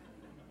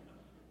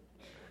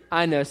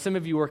 I know some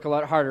of you work a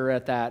lot harder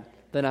at that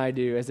than I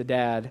do as a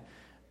dad.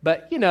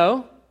 But,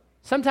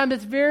 sometimes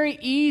it's very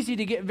easy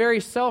to get very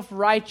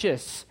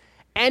self-righteous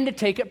and to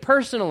take it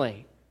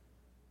personally,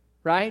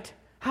 right?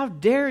 How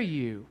dare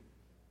you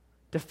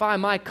defy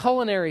my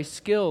culinary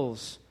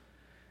skills?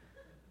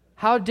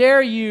 How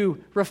dare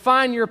you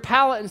refine your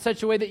palate in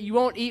such a way that you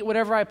won't eat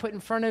whatever I put in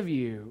front of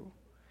you?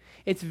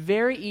 It's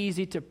very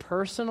easy to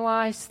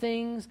personalize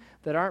things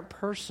that aren't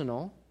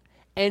personal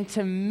and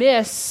to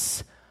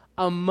miss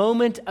a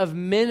moment of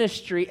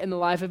ministry in the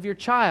life of your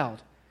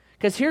child.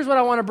 Because here's what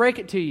I want to break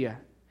it to you.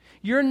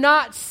 You're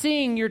not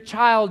seeing your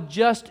child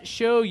just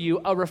show you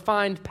a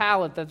refined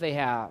palate that they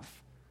have.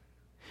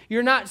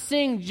 You're not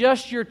seeing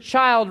just your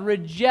child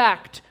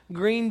reject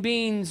green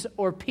beans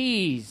or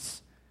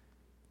peas.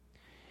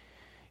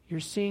 You're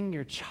seeing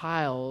your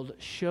child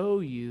show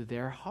you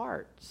their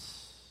hearts.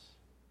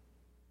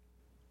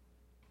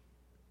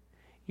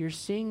 You're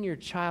seeing your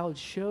child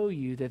show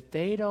you that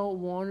they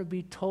don't want to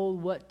be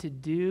told what to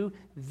do.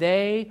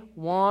 They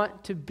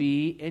want to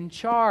be in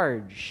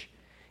charge.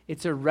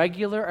 It's a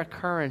regular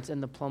occurrence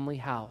in the Plumley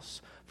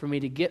house for me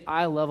to get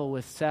eye level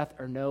with Seth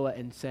or Noah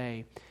and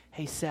say,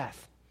 hey,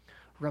 Seth,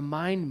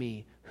 remind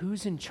me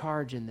who's in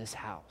charge in this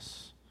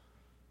house.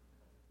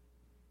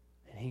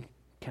 And he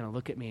kind of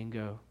look at me and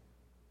go,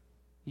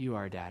 you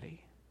are,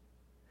 Daddy.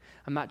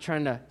 I'm not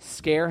trying to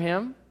scare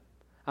him.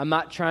 I'm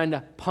not trying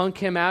to punk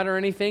him out or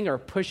anything or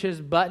push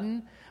his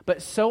button.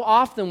 But so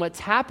often what's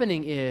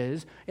happening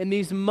is, in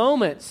these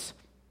moments,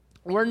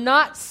 we're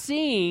not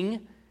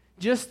seeing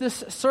just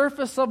this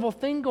surface level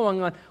thing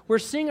going on. We're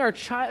seeing our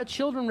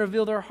children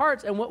reveal their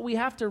hearts. And what we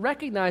have to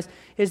recognize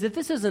is that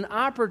this is an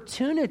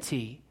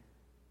opportunity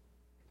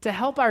to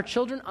help our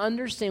children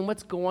understand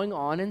what's going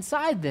on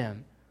inside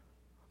them.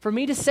 For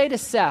me to say to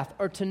Seth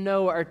or to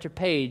Noah or to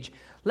Paige,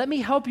 let me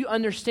help you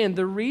understand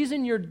the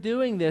reason you're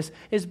doing this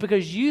is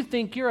because you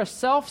think you're a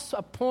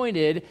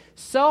self-appointed,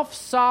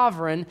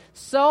 self-sovereign,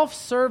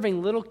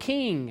 self-serving little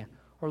king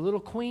or little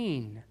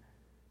queen.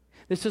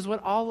 This is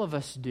what all of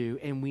us do,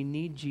 and we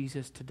need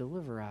Jesus to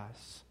deliver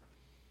us.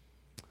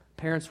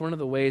 Parents, one of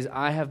the ways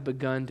I have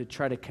begun to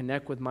try to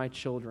connect with my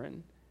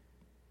children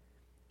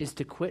is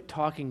to quit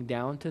talking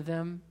down to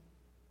them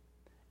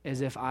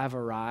as if I've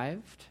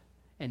arrived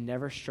and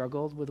never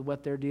struggled with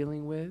what they're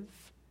dealing with,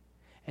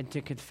 and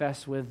to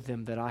confess with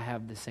them that I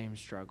have the same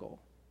struggle.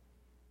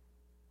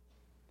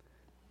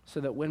 So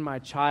that when my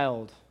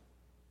child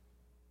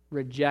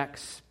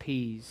rejects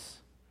peas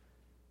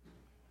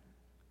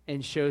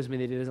and shows me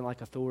that he doesn't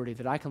like authority,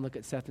 that I can look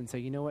at Seth and say,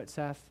 you know what,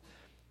 Seth?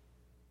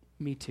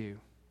 Me too.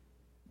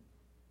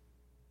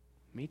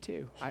 Me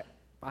too. I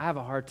have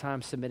a hard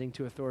time submitting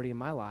to authority in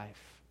my life.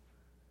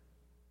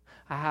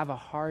 I have a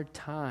hard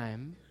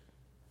time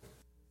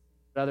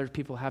what other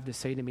people have to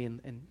say to me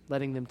and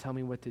letting them tell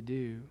me what to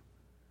do.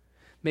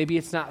 Maybe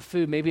it's not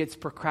food. Maybe it's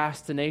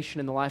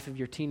procrastination in the life of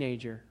your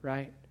teenager,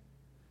 right?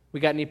 We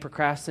got any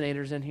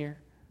procrastinators in here?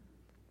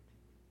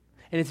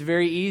 And it's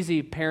very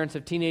easy, parents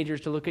of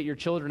teenagers, to look at your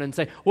children and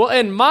say, well,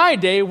 in my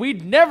day,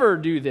 we'd never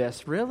do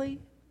this. Really?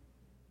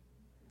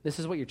 This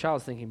is what your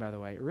child's thinking, by the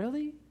way.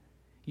 Really?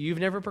 You've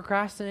never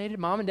procrastinated?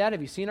 Mom and Dad,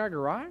 have you seen our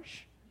garage?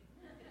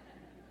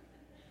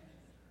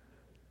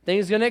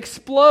 Things going to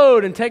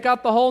explode and take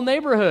out the whole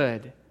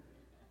neighborhood.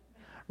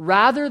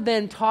 Rather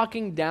than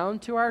talking down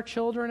to our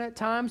children at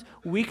times,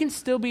 we can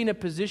still be in a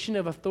position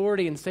of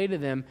authority and say to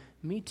them,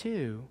 me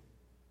too.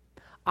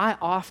 I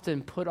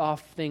often put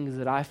off things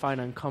that I find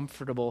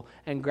uncomfortable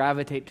and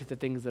gravitate to the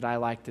things that I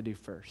like to do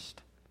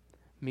first.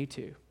 Me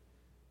too.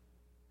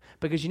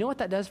 Because you know what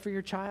that does for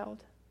your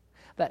child?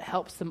 That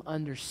helps them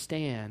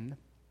understand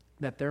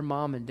that their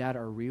mom and dad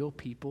are real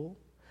people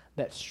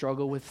that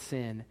struggle with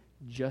sin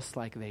just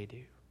like they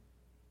do.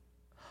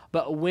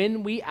 But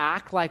when we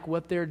act like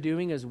what they're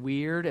doing is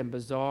weird and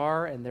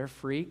bizarre and they're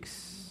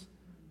freaks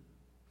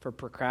for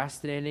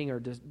procrastinating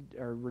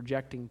or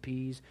rejecting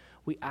peas,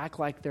 we act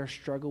like their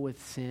struggle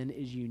with sin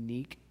is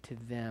unique to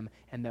them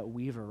and that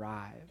we've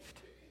arrived.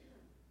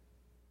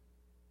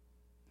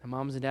 And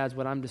moms and dads,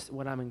 what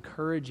I'm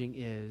encouraging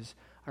is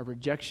a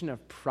rejection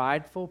of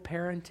prideful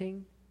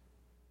parenting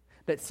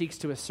that seeks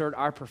to assert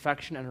our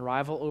perfection and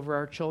arrival over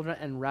our children,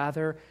 and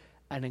rather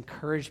an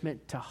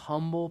encouragement to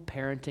humble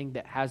parenting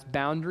that has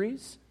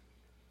boundaries,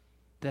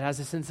 that has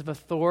a sense of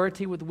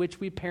authority with which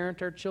we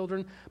parent our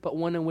children, but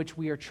one in which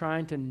we are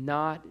trying to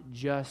not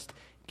just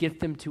get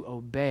them to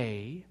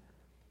obey,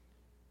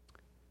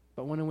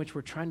 but one in which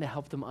we're trying to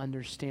help them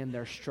understand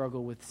their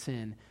struggle with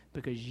sin,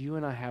 because you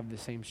and I have the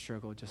same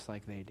struggle just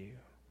like they do.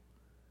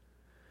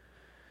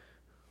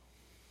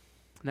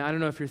 Now, I don't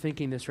know if you're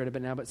thinking this right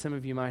about now, but some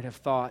of you might have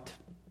thought,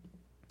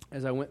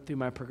 as I went through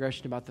my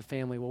progression about the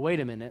family, well, wait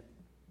a minute.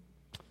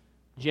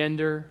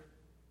 gender,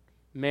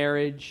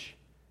 marriage,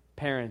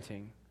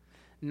 parenting.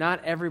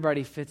 Not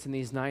everybody fits in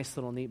these nice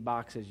little neat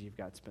boxes you've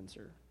got,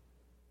 Spencer.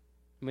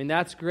 I mean,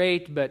 that's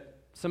great, but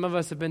some of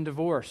us have been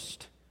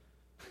divorced.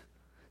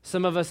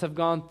 Some of us have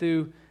gone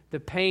through the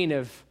pain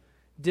of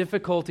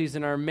difficulties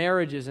in our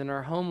marriages and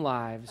our home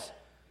lives.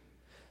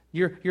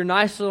 Your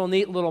nice little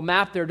neat little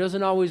map there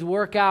doesn't always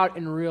work out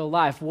in real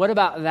life. What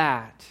about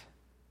that?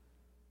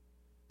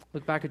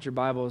 Look back at your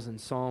Bibles in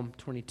Psalm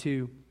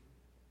 22.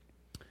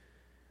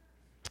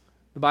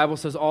 The Bible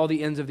says, all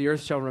the ends of the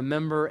earth shall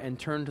remember and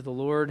turn to the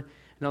Lord,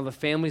 and all the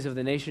families of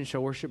the nations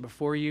shall worship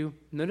before you.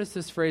 Notice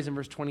this phrase in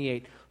verse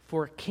 28.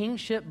 For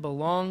kingship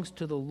belongs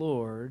to the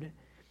Lord,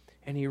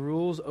 and he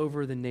rules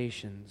over the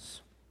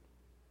nations.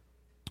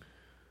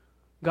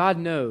 God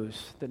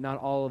knows that not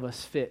all of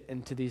us fit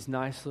into these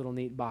nice little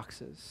neat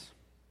boxes.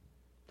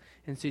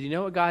 And so do you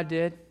know what God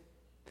did?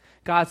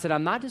 God said,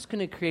 I'm not just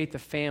going to create the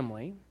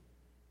family.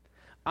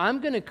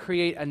 I'm going to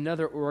create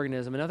another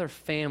organism, another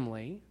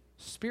family,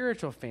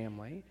 spiritual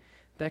family,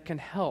 that can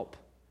help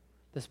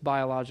this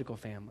biological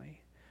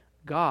family.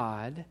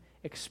 God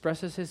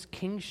expresses his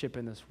kingship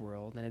in this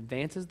world and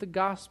advances the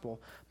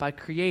gospel by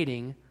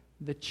creating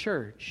the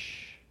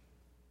church.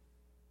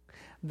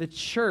 The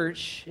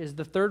church is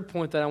the third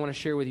point that I want to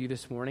share with you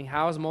this morning.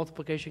 How is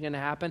multiplication going to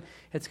happen?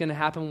 It's going to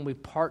happen when we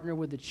partner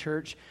with the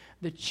church.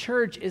 The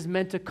church is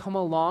meant to come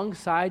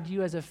alongside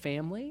you as a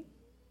family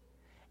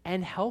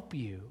and help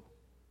you,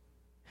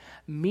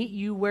 meet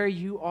you where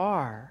you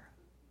are.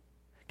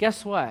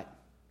 Guess what?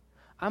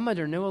 I'm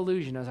under no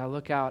illusion as I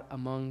look out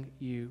among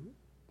you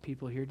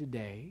people here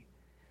today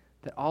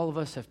that all of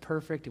us have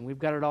perfect and we've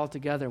got it all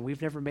together and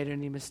we've never made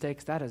any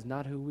mistakes. That is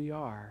not who we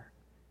are.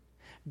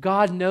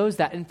 God knows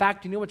that. In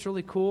fact, you know what's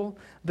really cool?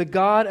 The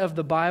God of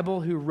the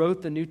Bible who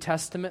wrote the New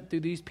Testament through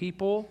these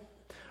people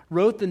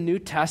wrote the New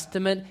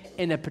Testament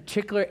in a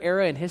particular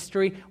era in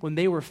history when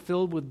they were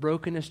filled with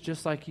brokenness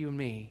just like you and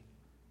me.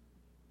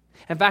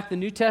 In fact, the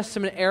New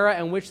Testament era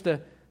in which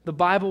the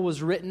Bible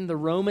was written, the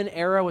Roman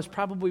era, was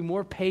probably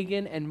more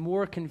pagan and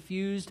more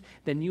confused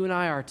than you and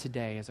I are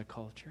today as a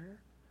culture.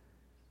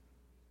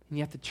 And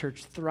yet the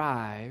church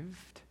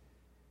thrived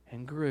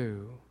and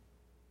grew.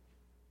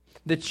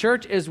 The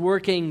church is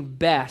working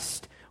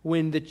best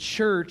when the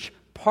church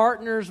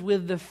partners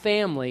with the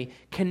family,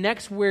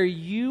 connects where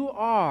you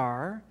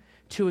are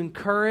to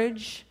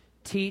encourage,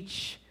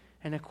 teach,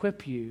 and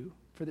equip you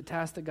for the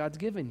task that God's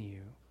given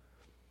you.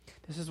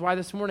 This is why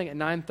this morning at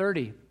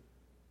 9:30,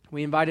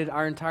 we invited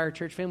our entire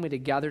church family to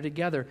gather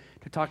together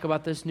to talk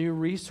about this new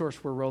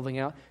resource we're rolling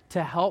out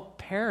to help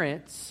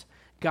parents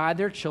guide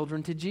their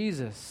children to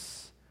Jesus.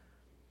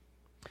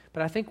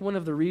 But I think one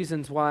of the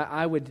reasons why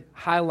I would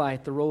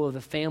highlight the role of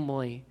the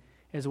family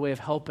as a way of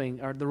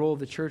helping, or the role of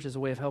the church as a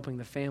way of helping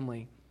the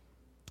family,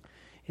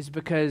 is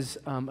because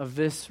of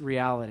this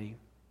reality.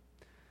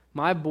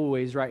 My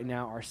boys right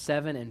now are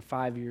 7 and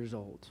 5 years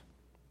old.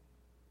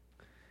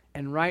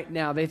 And right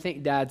now they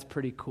think Dad's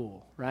pretty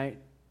cool, right?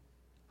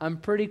 I'm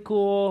pretty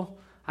cool.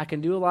 I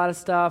can do a lot of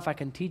stuff. I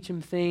can teach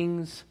them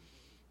things.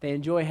 They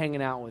enjoy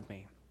hanging out with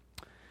me.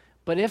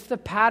 But if the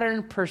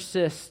pattern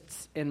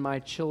persists in my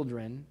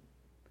children,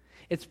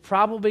 it's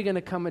probably going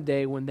to come a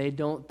day when they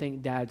don't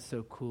think Dad's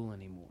so cool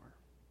anymore.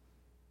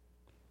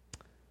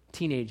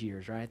 Teenage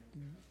years, right?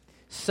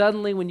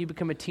 Suddenly, when you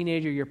become a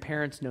teenager, your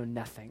parents know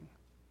nothing.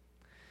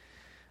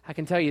 I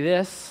can tell you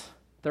this,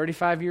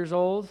 35 years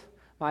old,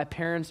 my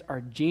parents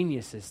are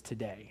geniuses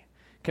today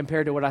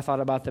compared to what I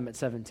thought about them at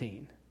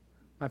 17.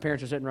 My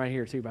parents are sitting right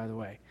here too, by the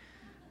way.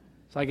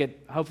 So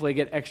hopefully I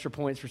get extra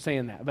points for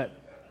saying that. But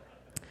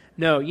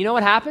no, you know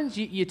what happens?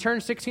 You turn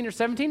 16 or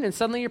 17 and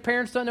suddenly your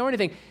parents don't know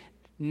anything.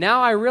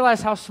 Now I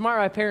realize how smart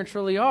my parents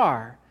really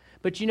are.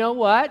 But you know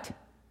what?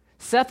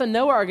 Seth and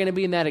Noah are going to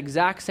be in that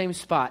exact same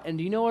spot. And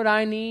do you know what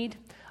I need?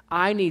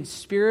 I need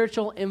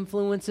spiritual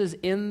influences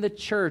in the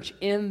church,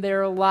 in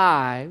their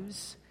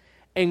lives,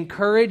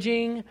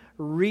 encouraging,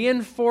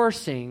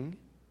 reinforcing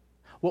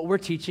what we're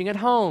teaching at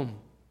home.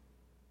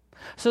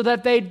 So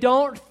that they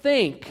don't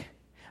think,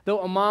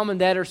 though a mom and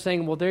dad are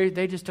saying, well,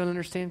 they just don't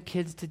understand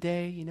kids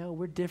today. You know,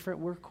 we're different,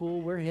 we're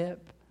cool, we're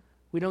hip.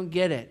 We don't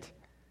get it.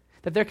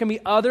 That there can be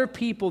other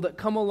people that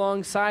come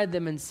alongside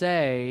them and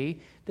say,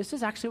 this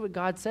is actually what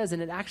God says,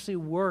 and it actually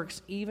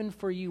works even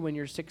for you when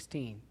you're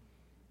 16,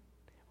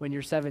 when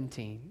you're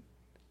 17.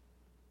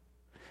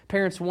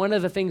 Parents, one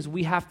of the things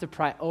we have to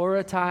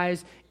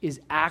prioritize is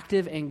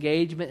active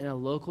engagement in a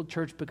local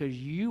church because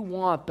you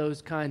want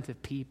those kinds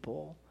of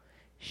people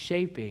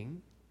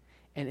shaping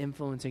and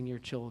influencing your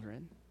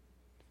children.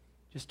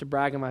 Just to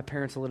brag on my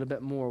parents a little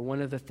bit more,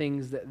 one of the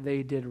things that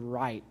they did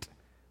right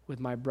with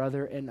my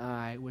brother and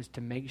I was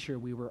to make sure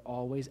we were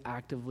always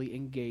actively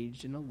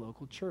engaged in a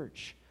local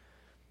church.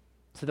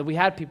 So that we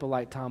had people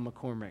like Tom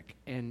McCormick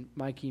and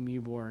Mikey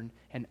Mewborn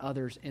and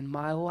others in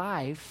my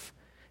life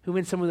who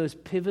in some of those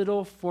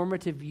pivotal,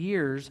 formative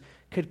years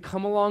could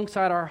come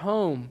alongside our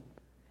home.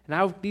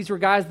 And these were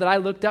guys that I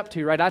looked up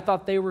to, right? I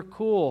thought they were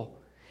cool.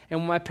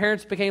 And when my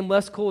parents became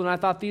less cool and I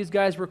thought these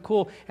guys were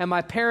cool, and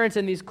my parents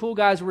and these cool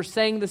guys were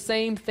saying the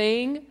same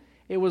thing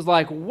It was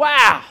like,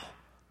 wow.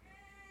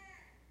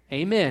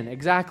 Amen,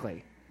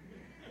 exactly.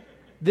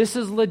 This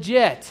is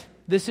legit.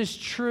 This is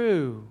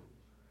true.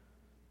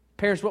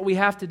 Parents, what we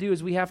have to do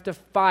is we have to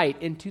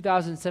fight in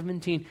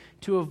 2017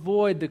 to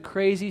avoid the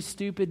crazy,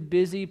 stupid,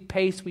 busy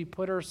pace we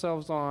put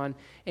ourselves on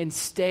and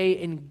stay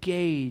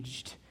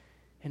engaged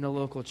in a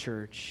local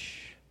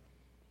church.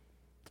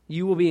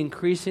 You will be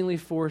increasingly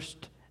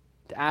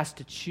asked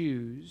to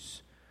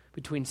choose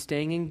between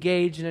staying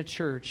engaged in a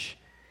church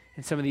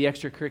and some of the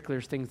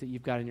extracurricular things that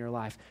you've got in your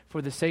life. For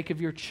the sake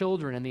of your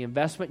children and the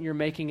investment you're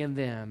making in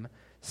them,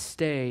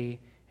 stay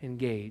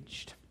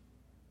engaged.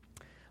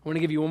 I want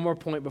to give you one more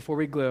point before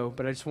we go,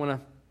 but I just want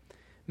to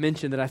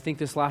mention that I think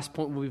this last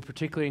point will be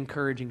particularly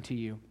encouraging to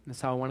you.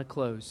 That's how I want to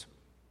close.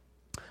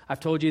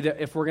 I've told you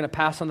that if we're going to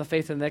pass on the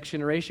faith of the next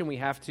generation, we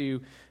have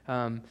to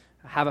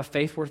have a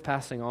faith worth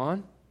passing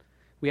on.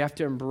 We have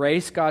to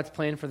embrace God's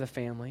plan for the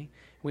family.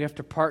 We have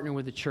to partner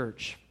with the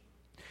church.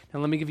 Now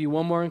let me give you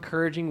one more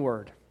encouraging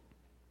word.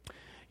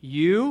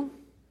 You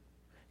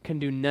can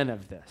do none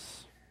of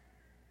this.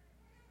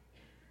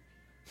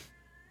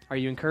 Are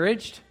you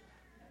encouraged?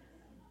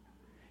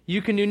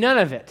 You can do none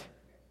of it.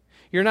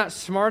 You're not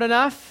smart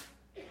enough.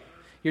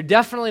 You're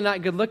definitely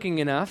not good looking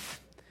enough.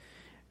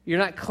 You're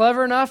not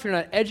clever enough. You're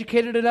not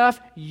educated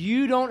enough.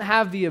 You don't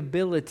have the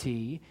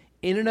ability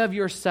in and of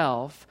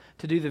yourself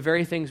to do the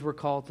very things we're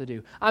called to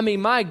do. I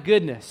mean, my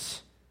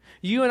goodness.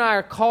 You and I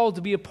are called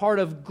to be a part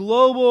of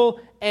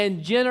global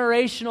and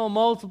generational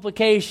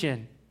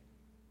multiplication.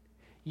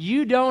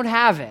 You don't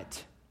have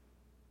it.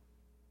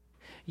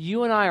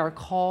 You and I are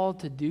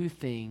called to do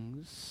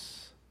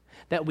things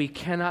that we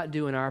cannot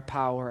do in our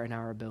power and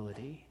our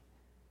ability.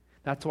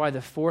 That's why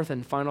the fourth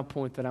and final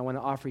point that I want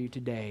to offer you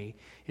today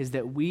is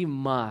that we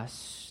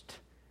must,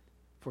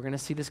 if we're going to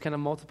see this kind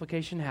of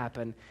multiplication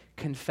happen,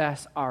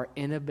 confess our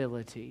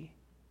inability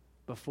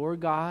before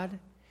God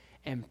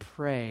and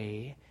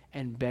pray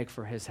and beg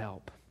for His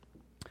help.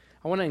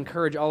 I want to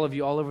encourage all of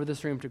you all over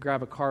this room to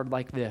grab a card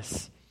like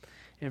this.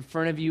 In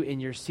front of you in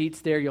your seats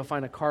there, you'll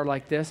find a card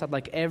like this. I'd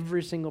like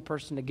every single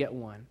person to get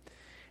one.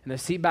 And the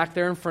seat back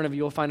there in front of you,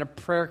 you'll find a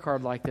prayer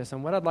card like this.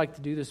 And what I'd like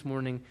to do this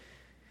morning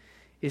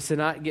is to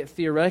not get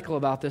theoretical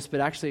about this,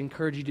 but actually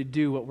encourage you to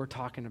do what we're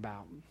talking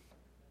about.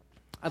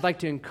 I'd like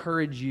to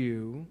encourage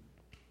you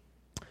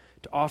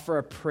to offer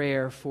a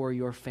prayer for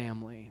your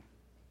family.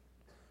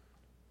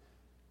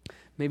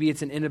 Maybe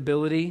it's an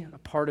inability, a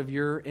part of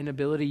your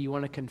inability you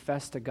want to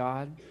confess to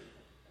God.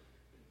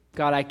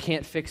 God, I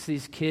can't fix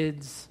these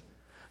kids.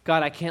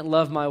 God, I can't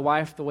love my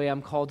wife the way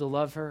I'm called to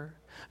love her.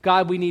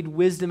 God, we need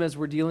wisdom as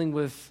we're dealing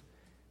with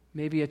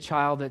maybe a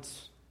child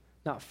that's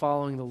not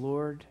following the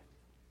Lord.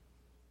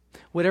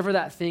 Whatever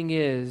that thing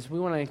is, we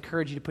want to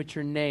encourage you to put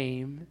your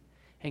name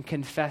and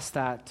confess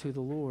that to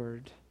the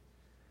Lord.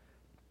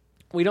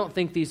 We don't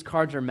think these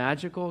cards are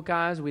magical,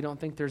 guys. We don't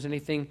think there's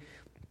anything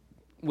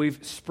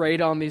we've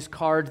sprayed on these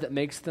cards that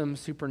makes them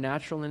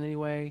supernatural in any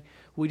way.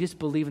 We just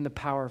believe in the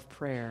power of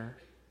prayer.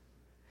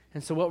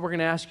 And so what we're going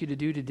to ask you to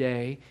do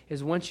today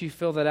is once you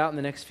fill that out in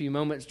the next few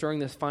moments during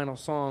this final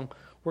song,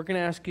 we're going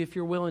to ask you if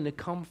you're willing to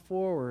come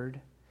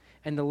forward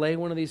and to lay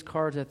one of these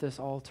cards at this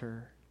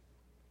altar,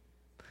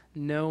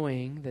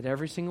 knowing that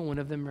every single one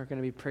of them are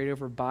going to be prayed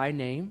over by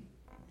name,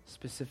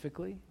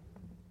 specifically,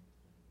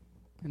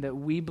 and that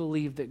we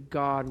believe that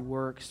God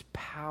works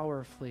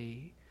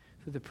powerfully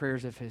through the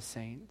prayers of His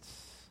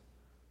saints.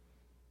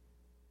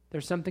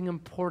 There's something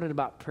important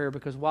about prayer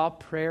because while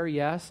prayer,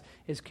 yes,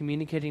 is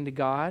communicating to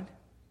God,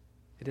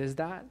 it is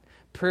that.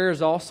 Prayer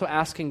is also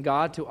asking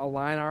God to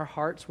align our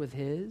hearts with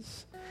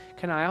His.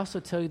 Can I also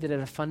tell you that at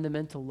a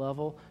fundamental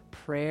level,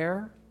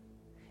 prayer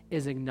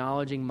is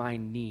acknowledging my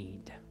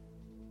need.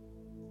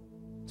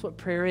 That's what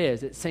prayer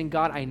is. It's saying,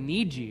 God, I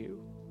need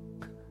you.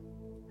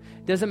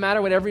 It doesn't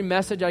matter what every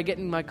message I get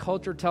in my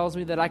culture tells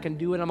me that I can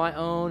do it on my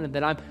own and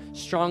that I'm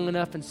strong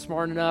enough and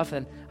smart enough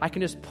and I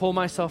can just pull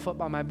myself up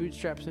by my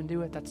bootstraps and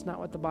do it. That's not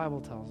what the Bible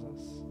tells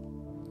us.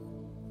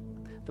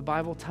 The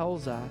Bible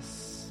tells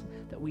us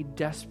that we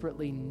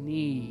desperately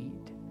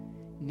need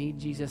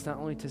Jesus not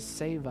only to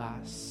save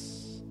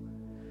us,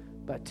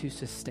 but to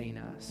sustain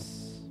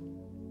us.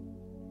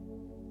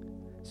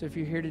 So if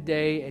you're here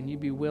today and you'd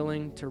be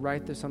willing to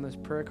write this on this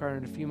prayer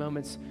card in a few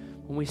moments,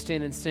 when we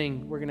stand and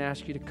sing, we're going to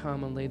ask you to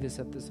come and lay this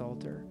at this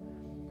altar.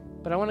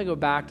 But I want to go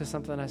back to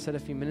something I said a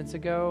few minutes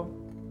ago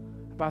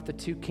about the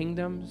two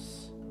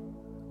kingdoms.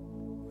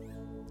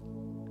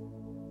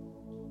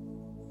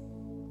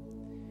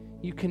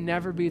 You can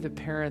never be the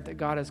parent that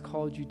God has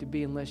called you to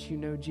be unless you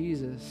know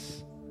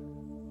Jesus.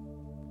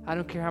 I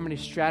don't care how many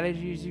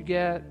strategies you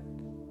get.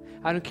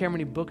 I don't care how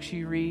many books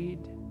you read.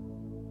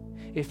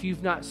 If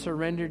you've not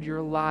surrendered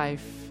your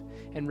life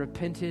and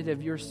repented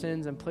of your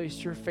sins and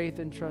placed your faith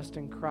and trust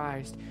in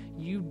Christ,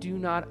 you do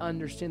not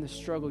understand the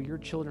struggle your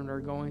children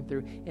are going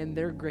through in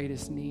their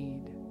greatest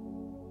need.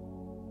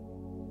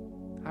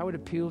 I would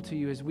appeal to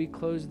you as we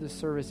close this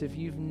service, if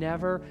you've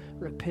never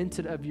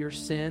repented of your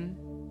sin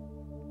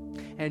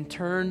and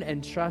turned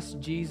and trust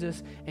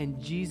Jesus and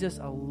Jesus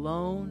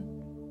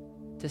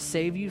alone to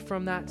save you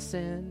from that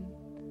sin,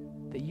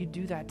 that you'd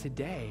do that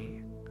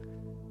today,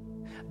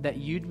 that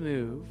you'd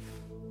move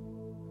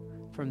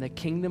from the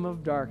kingdom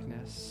of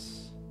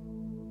darkness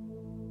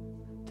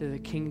to the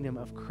kingdom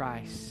of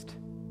Christ.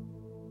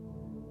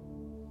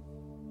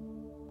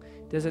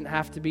 It doesn't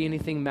have to be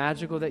anything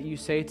magical that you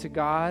say to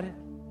God.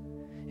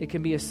 It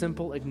can be a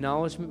simple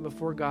acknowledgement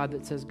before God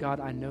that says, God,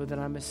 I know that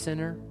I'm a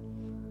sinner.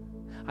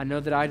 I know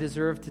that I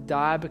deserve to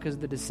die because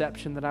of the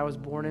deception that I was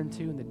born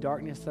into and the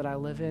darkness that I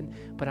live in,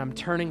 but I'm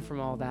turning from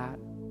all that.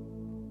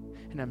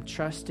 And I'm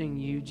trusting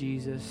you,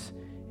 Jesus,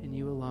 and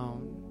you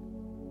alone.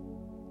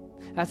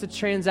 That's a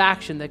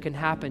transaction that can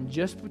happen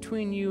just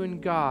between you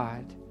and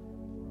God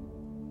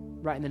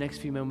right in the next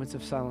few moments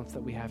of silence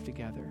that we have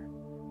together.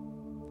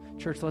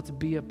 Church, let's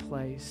be a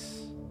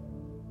place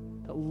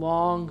that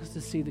longs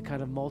to see the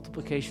kind of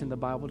multiplication the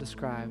Bible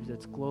describes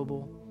that's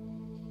global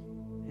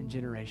and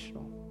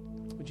generational.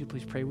 Would you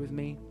please pray with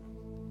me?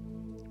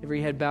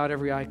 Every head bowed,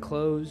 every eye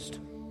closed.